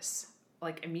dangerous,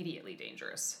 like immediately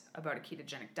dangerous about a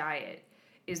ketogenic diet,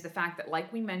 is the fact that,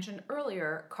 like we mentioned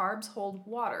earlier, carbs hold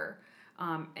water,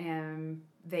 and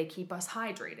they keep us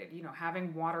hydrated. You know,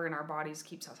 having water in our bodies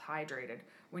keeps us hydrated.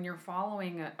 When you're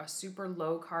following a super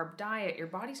low carb diet, your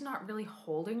body's not really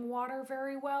holding water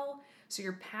very well, so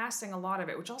you're passing a lot of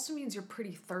it, which also means you're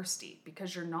pretty thirsty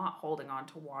because you're not holding on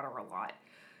to water a lot.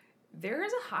 There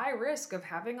is a high risk of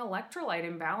having electrolyte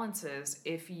imbalances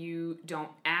if you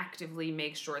don't actively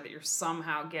make sure that you're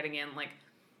somehow getting in like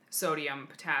sodium,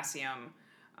 potassium,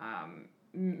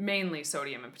 mainly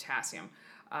sodium and potassium.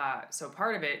 So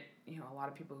part of it, you know, a lot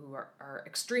of people who are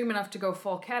extreme enough to go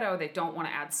full keto, they don't want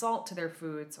to add salt to their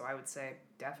food. So I would say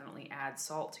definitely add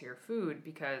salt to your food,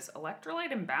 because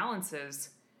electrolyte imbalances,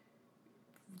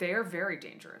 they're very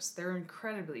dangerous. They're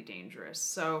incredibly dangerous.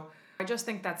 So I just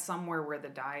think that's somewhere where the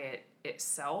diet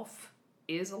itself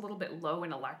is a little bit low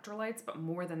in electrolytes, but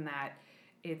more than that,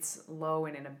 it's low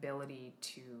in an ability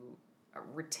to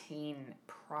retain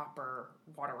proper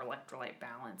water electrolyte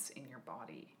balance in your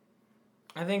body.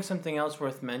 I think something else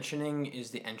worth mentioning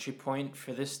is the entry point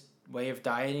for this way of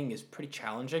dieting is pretty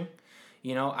challenging.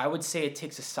 You know, I would say it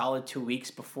takes a solid 2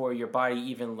 weeks before your body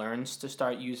even learns to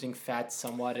start using fat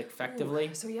somewhat effectively.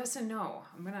 Ooh, so yes and no.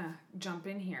 I'm going to jump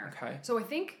in here. Okay. So I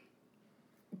think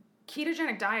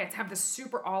ketogenic diets have this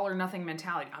super all or nothing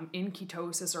mentality. I'm in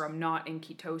ketosis or I'm not in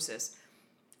ketosis.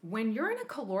 When you're in a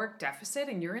caloric deficit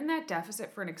and you're in that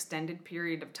deficit for an extended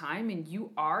period of time and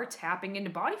you are tapping into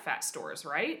body fat stores,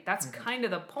 right? That's kind of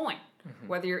the point.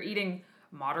 Whether you're eating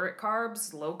moderate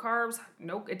carbs, low carbs,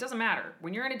 no, it doesn't matter.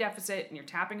 When you're in a deficit and you're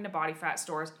tapping into body fat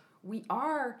stores, we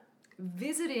are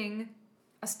visiting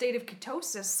a state of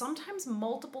ketosis sometimes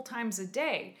multiple times a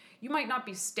day. You might not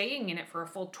be staying in it for a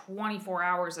full 24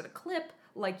 hours at a clip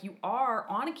like you are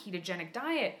on a ketogenic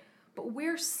diet, but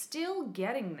we're still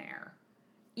getting there.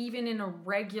 Even in a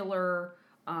regular,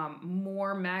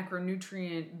 more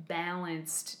macronutrient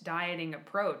balanced dieting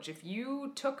approach. If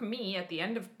you took me at the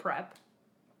end of prep,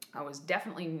 I was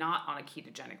definitely not on a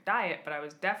ketogenic diet, but I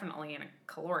was definitely in a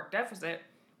caloric deficit,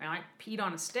 and I peed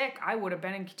on a stick, I would have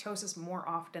been in ketosis more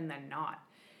often than not.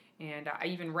 And I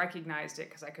even recognized it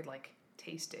because I could like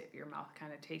taste it. Your mouth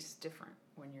kind of tastes different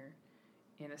when you're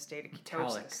in a state of ketosis.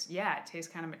 Metallic. Yeah, it tastes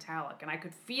kind of metallic. And I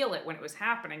could feel it when it was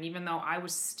happening, even though I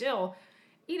was still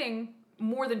eating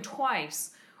more than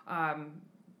twice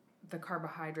the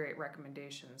carbohydrate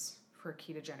recommendations for a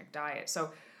ketogenic diet.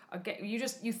 So again,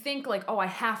 you think like, oh, I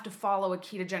have to follow a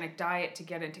ketogenic diet to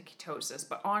get into ketosis.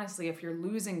 But honestly, if you're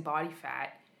losing body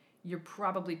fat, you're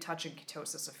probably touching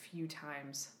ketosis a few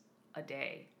times a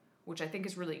day, which I think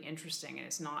is really interesting. And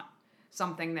it's not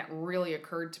something that really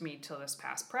occurred to me till this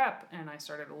past prep. And I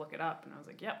started to look it up and I was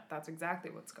like, yep, that's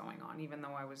exactly what's going on, even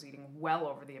though I was eating well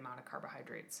over the amount of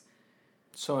carbohydrates.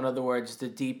 So in other words, the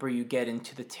deeper you get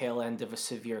into the tail end of a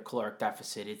severe caloric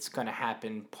deficit, it's going to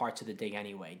happen parts of the day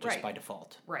anyway, just by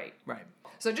default. Right. Right.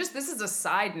 So just this is a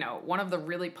side note, one of the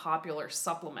really popular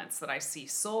supplements that I see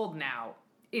sold now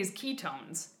is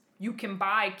ketones. You can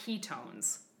buy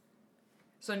ketones.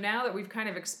 So now that we've kind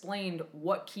of explained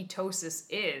what ketosis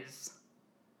is,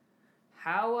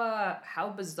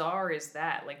 how bizarre is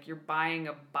that? Like you're buying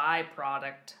a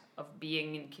byproduct of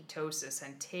being in ketosis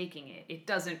and taking it. It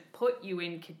doesn't put you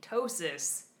in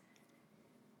ketosis.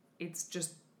 It's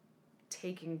just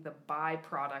taking the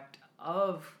byproduct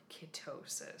of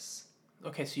ketosis.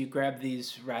 Okay, so you grab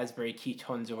these raspberry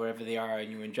ketones or whatever they are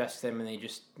and you ingest them and they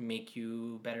just make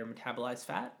you better metabolize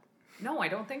fat? No, I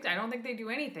don't think they do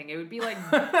anything. It would be like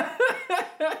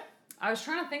I was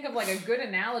trying to think of like a good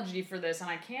analogy for this and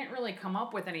I can't really come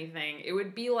up with anything. It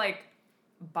would be like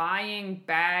buying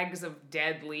bags of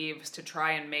dead leaves to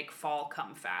try and make fall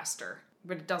come faster.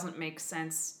 But it doesn't make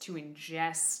sense to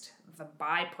ingest the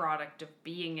byproduct of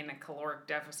being in a caloric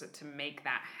deficit to make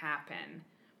that happen.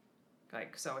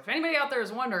 Like, so if anybody out there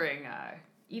is wondering,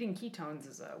 eating ketones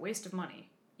is a waste of money,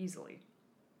 easily.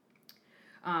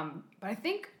 But I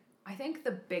think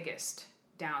the biggest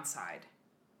downside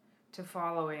to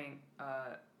following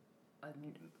a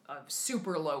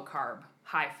super low carb,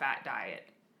 high fat diet,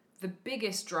 the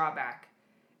biggest drawback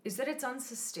is that it's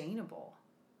unsustainable.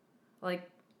 Like,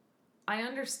 I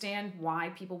understand why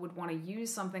people would want to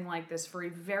use something like this for a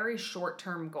very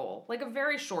short-term goal. Like a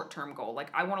very short-term goal. Like,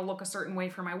 I want to look a certain way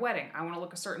for my wedding. I want to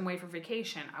look a certain way for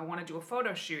vacation. I want to do a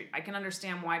photo shoot. I can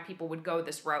understand why people would go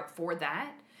this route for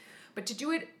that. But to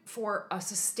do it for a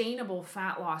sustainable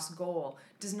fat loss goal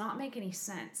does not make any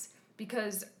sense,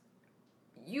 because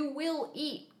you will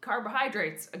eat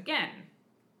carbohydrates again.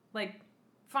 Like,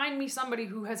 find me somebody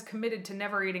who has committed to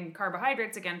never eating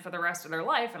carbohydrates again for the rest of their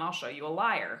life, and I'll show you a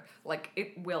liar. Like,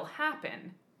 it will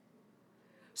happen.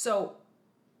 So,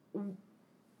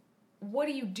 what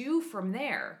do you do from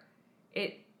there?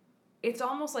 It's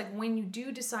almost like when you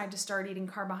do decide to start eating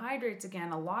carbohydrates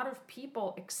again, a lot of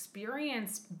people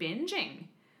experience binging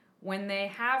when they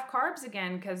have carbs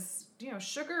again, because,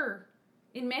 sugar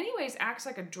in many ways acts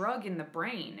like a drug in the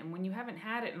brain, and when you haven't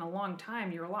had it in a long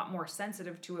time, you're a lot more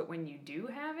sensitive to it when you do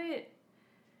have it.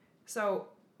 So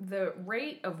the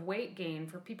rate of weight gain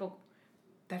for people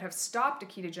that have stopped a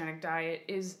ketogenic diet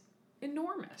is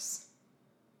enormous.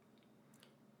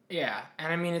 Yeah,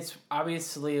 and I mean, it's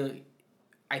obviously,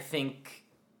 I think,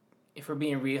 if we're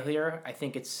being real here, I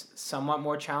think it's somewhat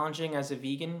more challenging as a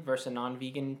vegan versus a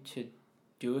non-vegan to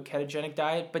do a ketogenic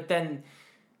diet, but then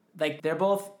they're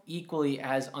both equally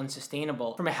as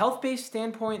unsustainable. From a health-based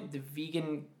standpoint, the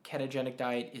vegan ketogenic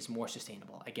diet is more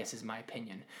sustainable, I guess is my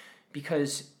opinion.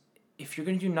 Because if you're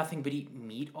going to do nothing but eat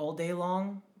meat all day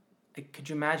long, could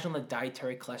you imagine the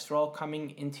dietary cholesterol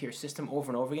coming into your system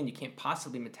over and over again? You can't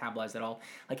possibly metabolize that all.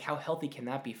 How healthy can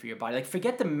that be for your body?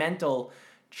 Forget the mental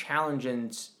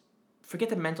challenges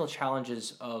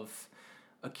of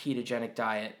a ketogenic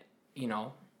diet,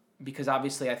 because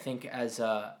obviously I think as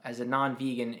a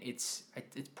non-vegan, it's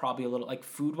probably a little,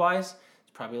 food-wise,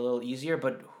 it's probably a little easier,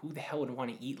 but who the hell would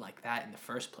want to eat like that in the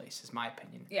first place, is my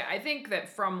opinion. Yeah, I think that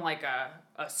from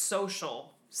a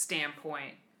social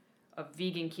standpoint, a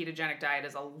vegan ketogenic diet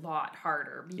is a lot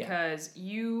harder, because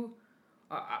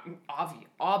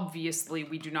obviously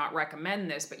we do not recommend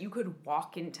this, but you could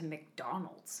walk into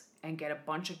McDonald's and get a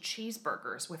bunch of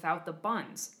cheeseburgers without the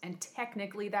buns, and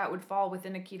technically that would fall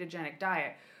within a ketogenic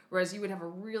diet. Whereas you would have a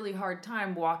really hard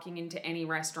time walking into any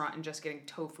restaurant and just getting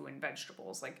tofu and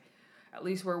vegetables. At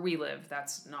least where we live,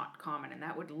 that's not common. And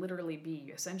that would literally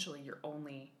be essentially your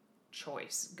only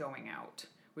choice going out.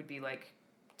 Would be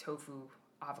tofu,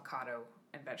 avocado,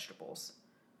 and vegetables.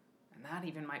 And that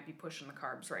even might be pushing the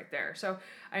carbs right there. So,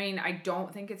 I mean, I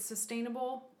don't think it's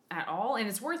sustainable at all. And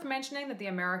it's worth mentioning that the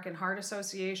American Heart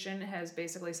Association has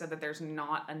basically said that there's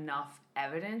not enough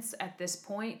evidence at this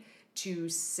point to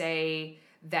say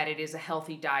that it is a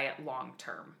healthy diet long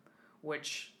term,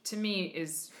 which to me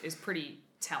is pretty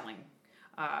telling.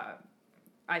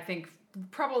 I think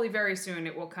probably very soon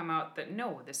it will come out that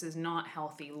no, this is not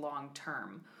healthy long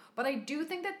term. But I do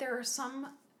think that there are some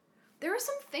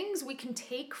things we can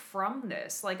take from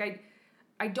this.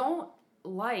 I don't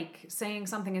like saying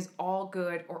something is all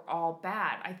good or all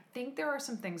bad. I think there are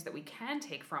some things that we can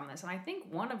take from this, and I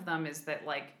think one of them is that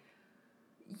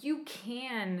you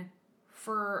can,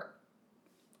 for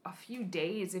a few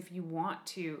days, if you want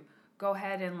to, go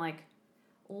ahead and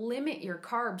limit your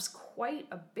carbs quite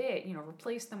a bit,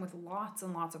 replace them with lots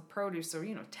and lots of produce. So,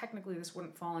 technically this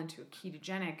wouldn't fall into a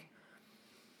ketogenic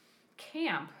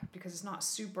camp because it's not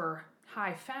super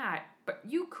high fat, but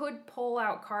you could pull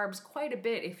out carbs quite a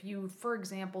bit if you, for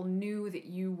example, knew that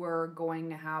you were going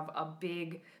to have a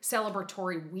big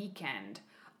celebratory weekend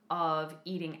of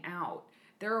eating out.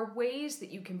 There are ways that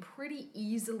you can pretty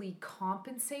easily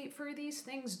compensate for these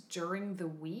things during the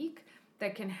week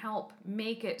that can help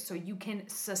make it so you can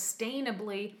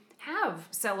sustainably have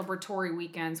celebratory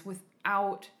weekends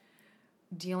without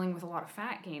dealing with a lot of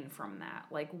fat gain from that.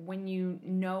 When you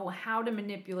know how to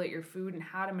manipulate your food and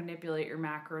how to manipulate your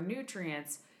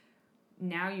macronutrients,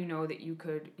 now you know that you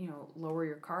could, lower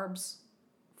your carbs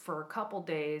for a couple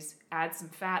days, add some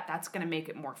fat. That's going to make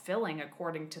it more filling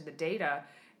according to the data,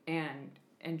 and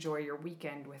enjoy your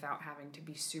weekend without having to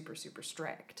be super, super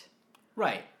strict.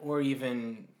 Right. Or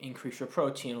even increase your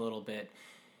protein a little bit,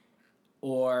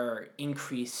 or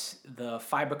increase the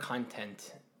fiber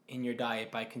content in your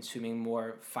diet by consuming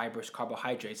more fibrous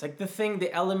carbohydrates. The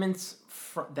elements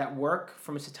that work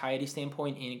from a satiety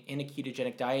standpoint in a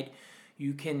ketogenic diet,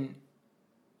 you can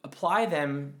apply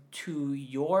them to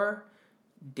your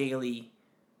daily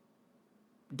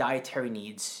dietary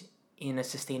needs in a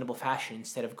sustainable fashion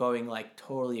instead of going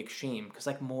totally extreme,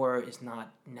 because more is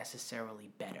not necessarily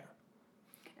better.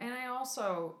 And I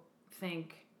also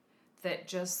think that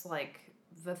just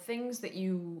the things that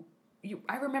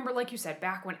I remember, like you said,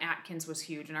 back when Atkins was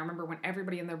huge, and I remember when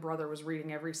everybody and their brother was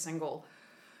reading every single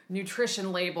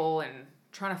nutrition label and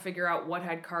trying to figure out what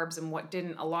had carbs and what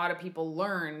didn't, a lot of people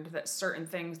learned that certain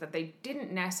things that they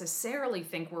didn't necessarily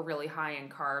think were really high in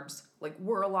carbs, like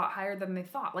were a lot higher than they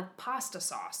thought, like pasta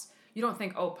sauce. You don't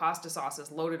think, oh, pasta sauce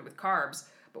is loaded with carbs,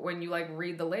 but when you like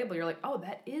read the label, you're like, oh,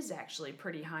 that is actually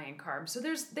pretty high in carbs. So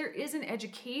there is an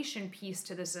education piece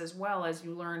to this as well, as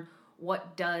you learn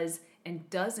what does and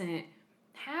doesn't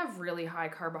have really high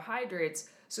carbohydrates,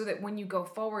 so that when you go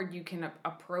forward, you can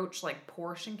approach like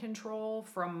portion control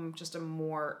from just a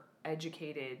more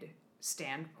educated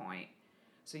standpoint.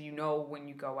 So you know when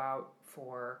you go out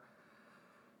for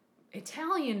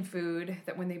Italian food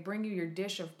that when they bring you your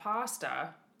dish of pasta,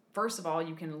 first of all,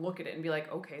 you can look at it and be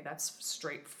like, okay, that's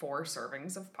straight 4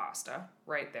 servings of pasta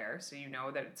right there. So you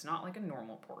know that it's not like a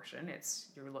normal portion.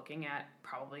 You're looking at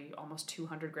probably almost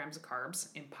 200 grams of carbs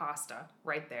in pasta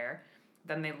right there.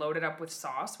 Then they load it up with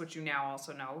sauce, which you now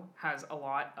also know has a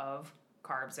lot of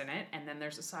carbs in it. And then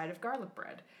there's a side of garlic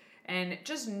bread. And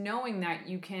just knowing that,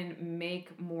 you can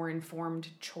make more informed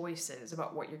choices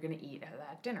about what you're going to eat at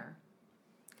that dinner.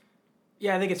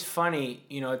 Yeah, I think it's funny.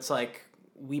 It's like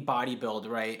we bodybuild,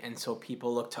 right? And so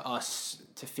people look to us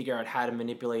to figure out how to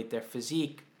manipulate their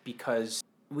physique because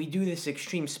we do this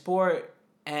extreme sport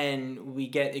and we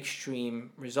get extreme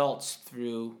results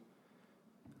through,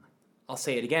 I'll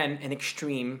say it again, an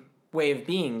extreme way of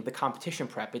being, the competition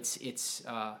prep. It's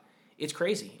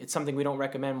crazy. It's something we don't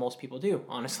recommend most people do,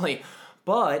 honestly.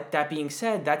 But that being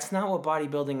said, that's not what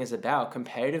bodybuilding is about.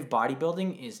 Competitive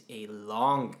bodybuilding is a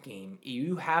long game.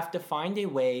 You have to find a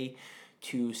way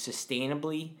to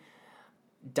sustainably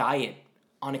diet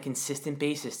on a consistent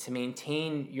basis to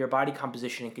maintain your body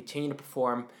composition and continue to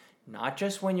perform, not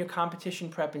just when you're competition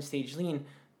prep and stage lean,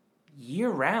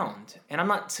 year round. And I'm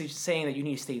not saying that you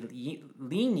need to stay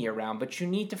lean year round, but you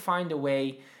need to find a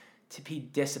way to be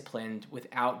disciplined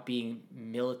without being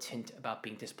militant about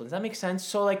being disciplined. Does that make sense?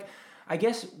 So I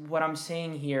guess what I'm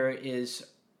saying here is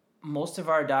most of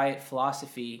our diet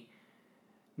philosophy,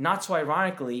 not so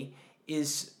ironically,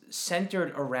 is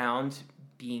centered around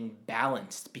being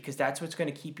balanced, because that's what's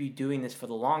going to keep you doing this for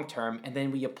the long term. And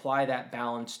then we apply that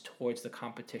balance towards the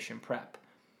competition prep.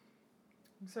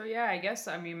 So yeah, I guess,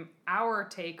 our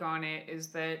take on it is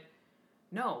that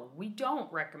no, we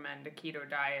don't recommend a keto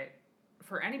diet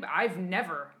for anybody. I've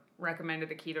never recommended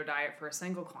a keto diet for a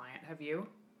single client. Have you?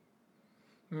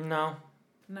 No.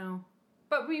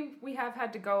 But we have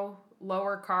had to go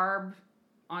lower carb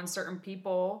on certain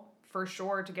people for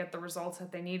sure to get the results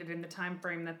that they needed in the time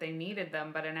frame that they needed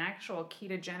them. But an actual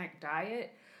ketogenic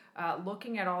diet,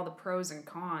 looking at all the pros and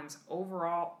cons,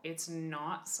 overall, it's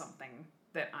not something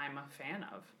that I'm a fan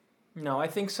of. No, I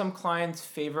think some clients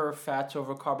favor fats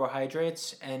over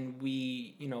carbohydrates, and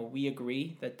we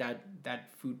agree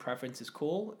that food preference is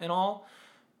cool and all,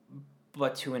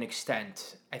 but to an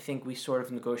extent. I think we sort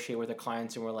of negotiate with the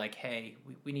clients and we're like, hey,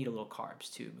 we need a little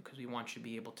carbs too, because we want you to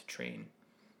be able to train.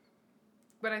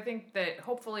 But I think that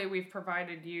hopefully we've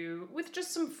provided you with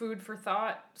just some food for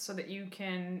thought so that you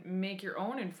can make your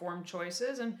own informed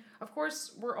choices. And of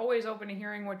course, we're always open to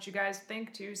hearing what you guys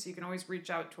think too. So you can always reach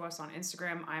out to us on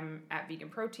Instagram. I'm at Vegan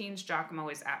Proteins. Giacomo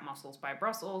is at Muscles by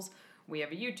Brussels. We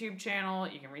have a YouTube channel.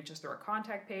 You can reach us through our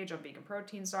contact page on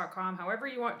veganproteins.com. However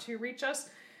you want to reach us,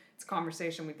 it's a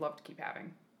conversation we'd love to keep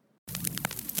having.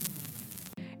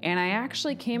 And I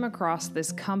actually came across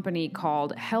this company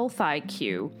called Health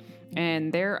IQ.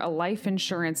 And they're a life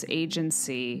insurance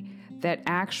agency that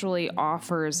actually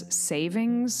offers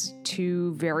savings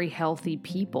to very healthy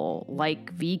people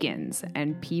like vegans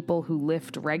and people who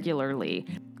lift regularly.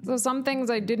 So some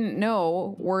things I didn't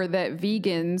know were that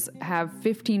vegans have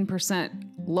 15%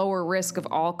 lower risk of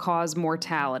all-cause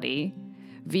mortality.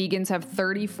 Vegans have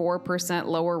 34%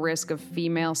 lower risk of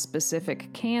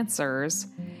female-specific cancers.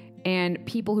 And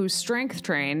people who strength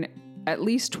train at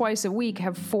least twice a week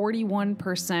have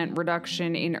 41%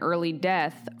 reduction in early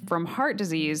death from heart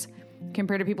disease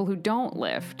compared to people who don't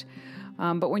lift.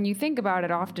 But when you think about it,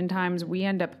 oftentimes we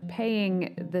end up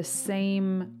paying the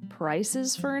same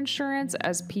prices for insurance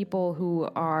as people who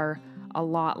are a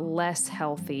lot less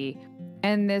healthy.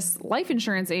 And this life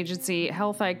insurance agency,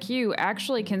 Health IQ,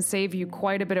 actually can save you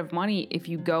quite a bit of money if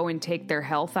you go and take their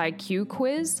Health IQ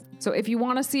quiz. So if you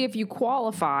want to see if you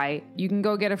qualify, you can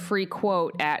go get a free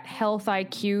quote at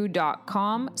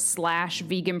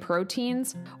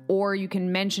healthiq.com/vegan-proteins, or you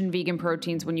can mention vegan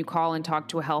proteins when you call and talk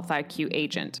to a Health IQ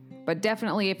agent. But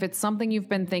definitely, if it's something you've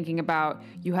been thinking about,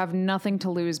 you have nothing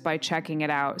to lose by checking it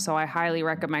out. So I highly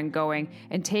recommend going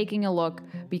and taking a look,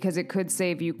 because it could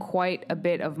save you quite a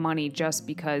bit of money just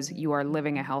because you are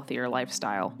living a healthier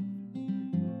lifestyle.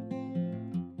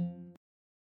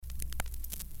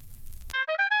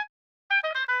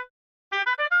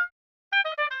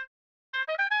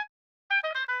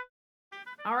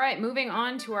 All right, moving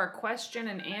on to our question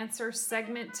and answer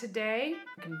segment today.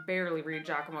 I can barely read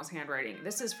Giacomo's handwriting.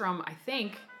 This is from, I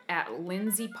think, at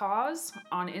Lindsay Paws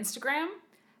on Instagram.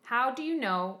 How do you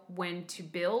know when to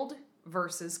build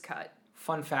versus cut?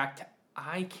 Fun fact,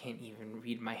 I can't even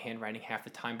read my handwriting half the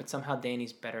time, but somehow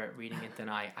Danny's better at reading it than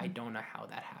I. I don't know how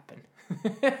that happened.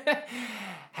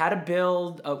 How to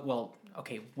build,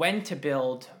 when to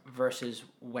build versus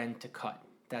when to cut.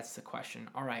 That's the question.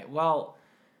 All right, well,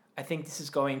 I think this is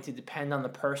going to depend on the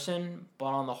person, but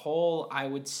on the whole, I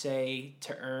would say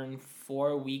to earn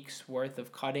 4 weeks worth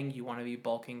of cutting, you want to be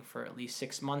bulking for at least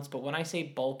 6 months. But when I say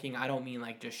bulking, I don't mean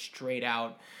like just straight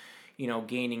out,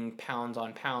 gaining pounds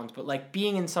on pounds, but like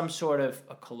being in some sort of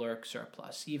a caloric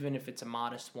surplus, even if it's a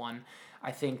modest one.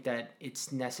 I think that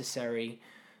it's necessary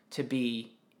to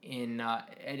be in,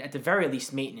 at the very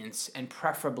least, maintenance, and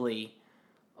preferably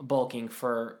bulking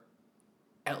for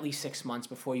at least 6 months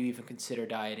before you even consider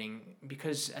dieting,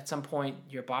 because at some point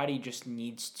your body just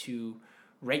needs to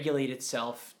regulate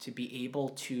itself to be able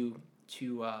to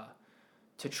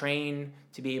train,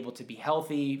 to be able to be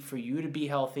healthy, for you to be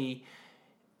healthy.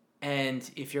 And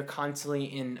if you're constantly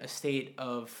in a state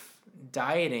of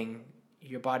dieting,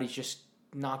 your body's just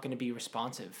not going to be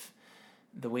responsive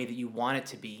the way that you want it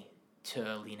to be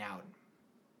to lean out.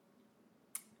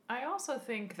 I also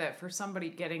think that for somebody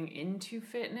getting into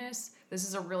fitness, this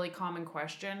is a really common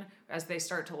question. As they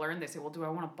start to learn, they say, well, do I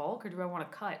want to bulk or do I want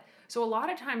to cut? So a lot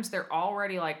of times they're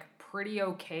already like pretty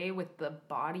okay with the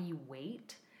body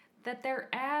weight that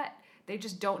they're at. They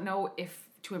just don't know if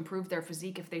to improve their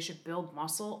physique, if they should build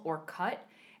muscle or cut.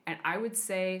 And I would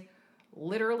say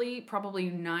literally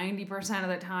probably 90% of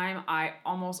the time, I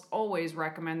almost always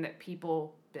recommend that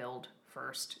people build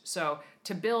first. So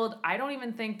to build, I don't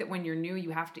even think that when you're new,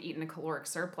 you have to eat in a caloric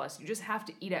surplus. You just have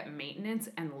to eat at maintenance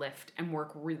and lift and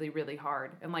work really, really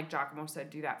hard. And like Giacomo said,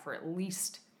 do that for at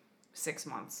least 6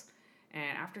 months.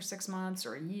 And after 6 months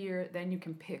or a year, then you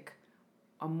can pick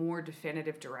a more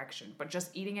definitive direction. But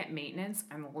just eating at maintenance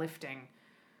and lifting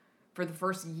for the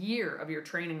first year of your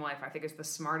training life, I think is the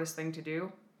smartest thing to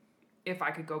do. If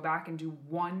I could go back and do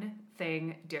one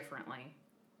thing differently,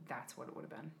 that's what it would have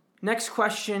been. Next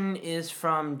question is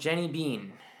from Jenny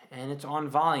Bean, and it's on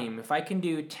volume. If I can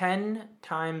do 10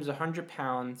 times 100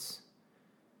 pounds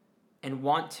and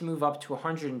want to move up to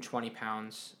 120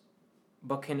 pounds,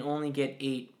 but can only get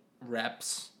 8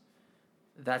 reps,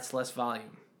 that's less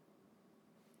volume.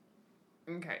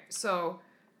 Okay, so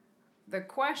the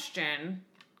question,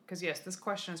 because yes, this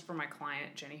question is for my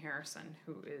client, Jenny Harrison,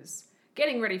 who is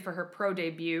getting ready for her pro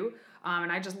debut.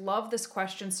 And I just love this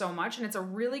question so much, and it's a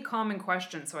really common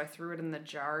question, so I threw it in the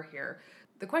jar here.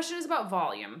 The question is about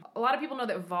volume. A lot of people know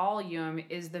that volume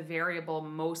is the variable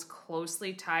most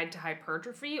closely tied to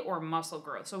hypertrophy or muscle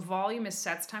growth. So volume is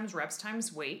sets times reps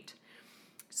times weight.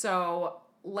 So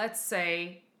let's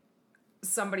say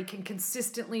somebody can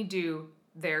consistently do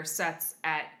their sets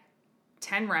at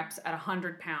 10 reps at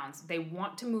 100 pounds. They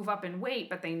want to move up in weight,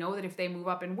 but they know that if they move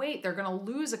up in weight, they're going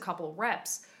to lose a couple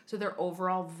reps. So their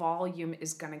overall volume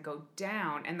is going to go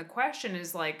down. And the question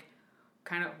is like,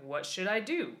 kind of, what should I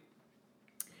do?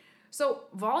 So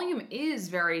volume is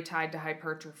very tied to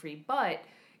hypertrophy, but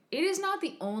it is not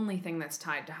the only thing that's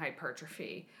tied to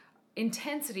hypertrophy.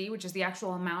 Intensity, which is the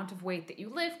actual amount of weight that you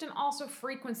lift, and also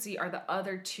frequency are the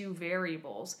other two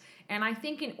variables. And I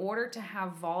think in order to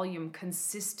have volume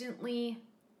consistently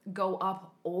go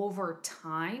up over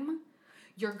time,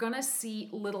 you're going to see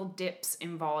little dips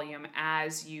in volume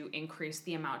as you increase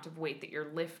the amount of weight that you're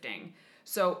lifting.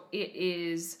 So it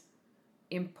is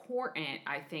important,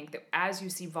 I think, that as you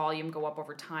see volume go up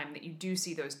over time, that you do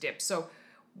see those dips. So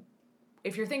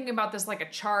if you're thinking about this like a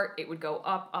chart, it would go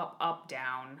up, up, up,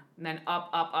 down, and then up,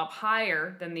 up, up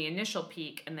higher than the initial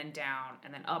peak, and then down,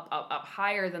 and then up, up, up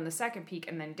higher than the second peak,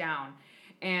 and then down.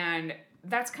 And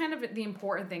that's kind of the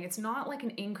important thing. It's not like an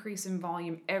increase in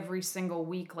volume every single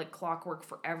week like clockwork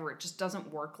forever. It just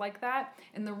doesn't work like that.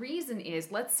 And the reason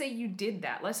is, let's say you did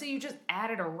that. Let's say you just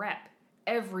added a rep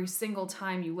every single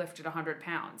time you lifted 100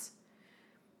 pounds.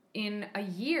 In a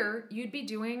year, you'd be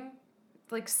doing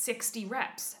like 60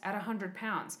 reps at 100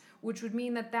 pounds, which would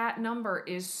mean that that number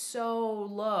is so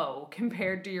low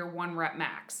compared to your 1 rep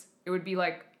max. It would be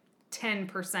like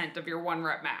 10% of your 1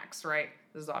 rep max, right?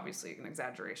 This is obviously an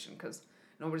exaggeration because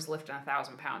nobody's lifting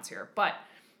 1,000 pounds here, but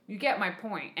you get my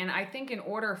point. And I think in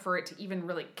order for it to even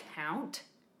really count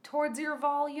towards your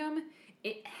volume,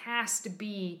 it has to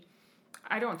be,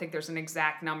 I don't think there's an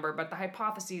exact number, but the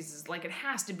hypothesis is like it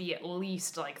has to be at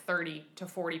least like 30 to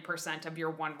 40% of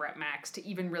your 1 rep max to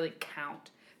even really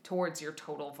count towards your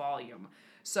total volume.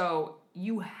 So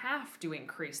you have to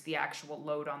increase the actual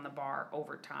load on the bar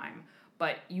over time.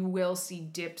 but you will see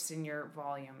dips in your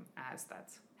volume as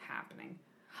that's happening.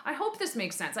 I hope this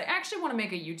makes sense. I actually want to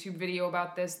make a YouTube video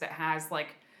about this that has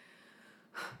like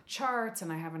charts,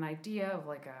 and I have an idea of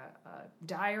like a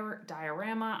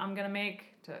diorama I'm gonna make.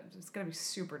 It's gonna be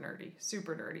super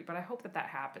nerdy, but I hope that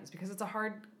happens because it's a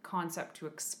hard concept to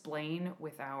explain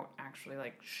without actually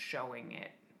like showing it.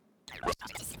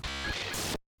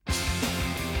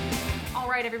 All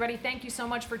right, everybody, thank you so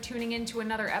much for tuning in to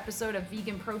another episode of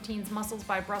Vegan Proteins Muscles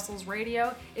by Brussels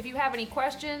Radio. If you have any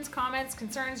questions, comments,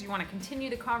 concerns, you want to continue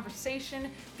the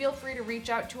conversation, feel free to reach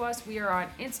out to us. We are on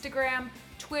Instagram,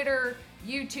 Twitter,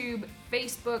 YouTube,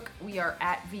 Facebook. We are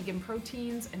at Vegan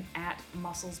Proteins and at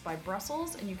Muscles by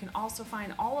Brussels. And you can also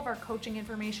find all of our coaching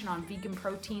information on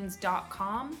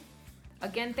veganproteins.com.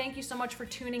 Again, thank you so much for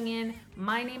tuning in.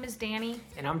 My name is Danny.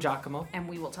 And I'm Giacomo. And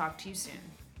we will talk to you soon.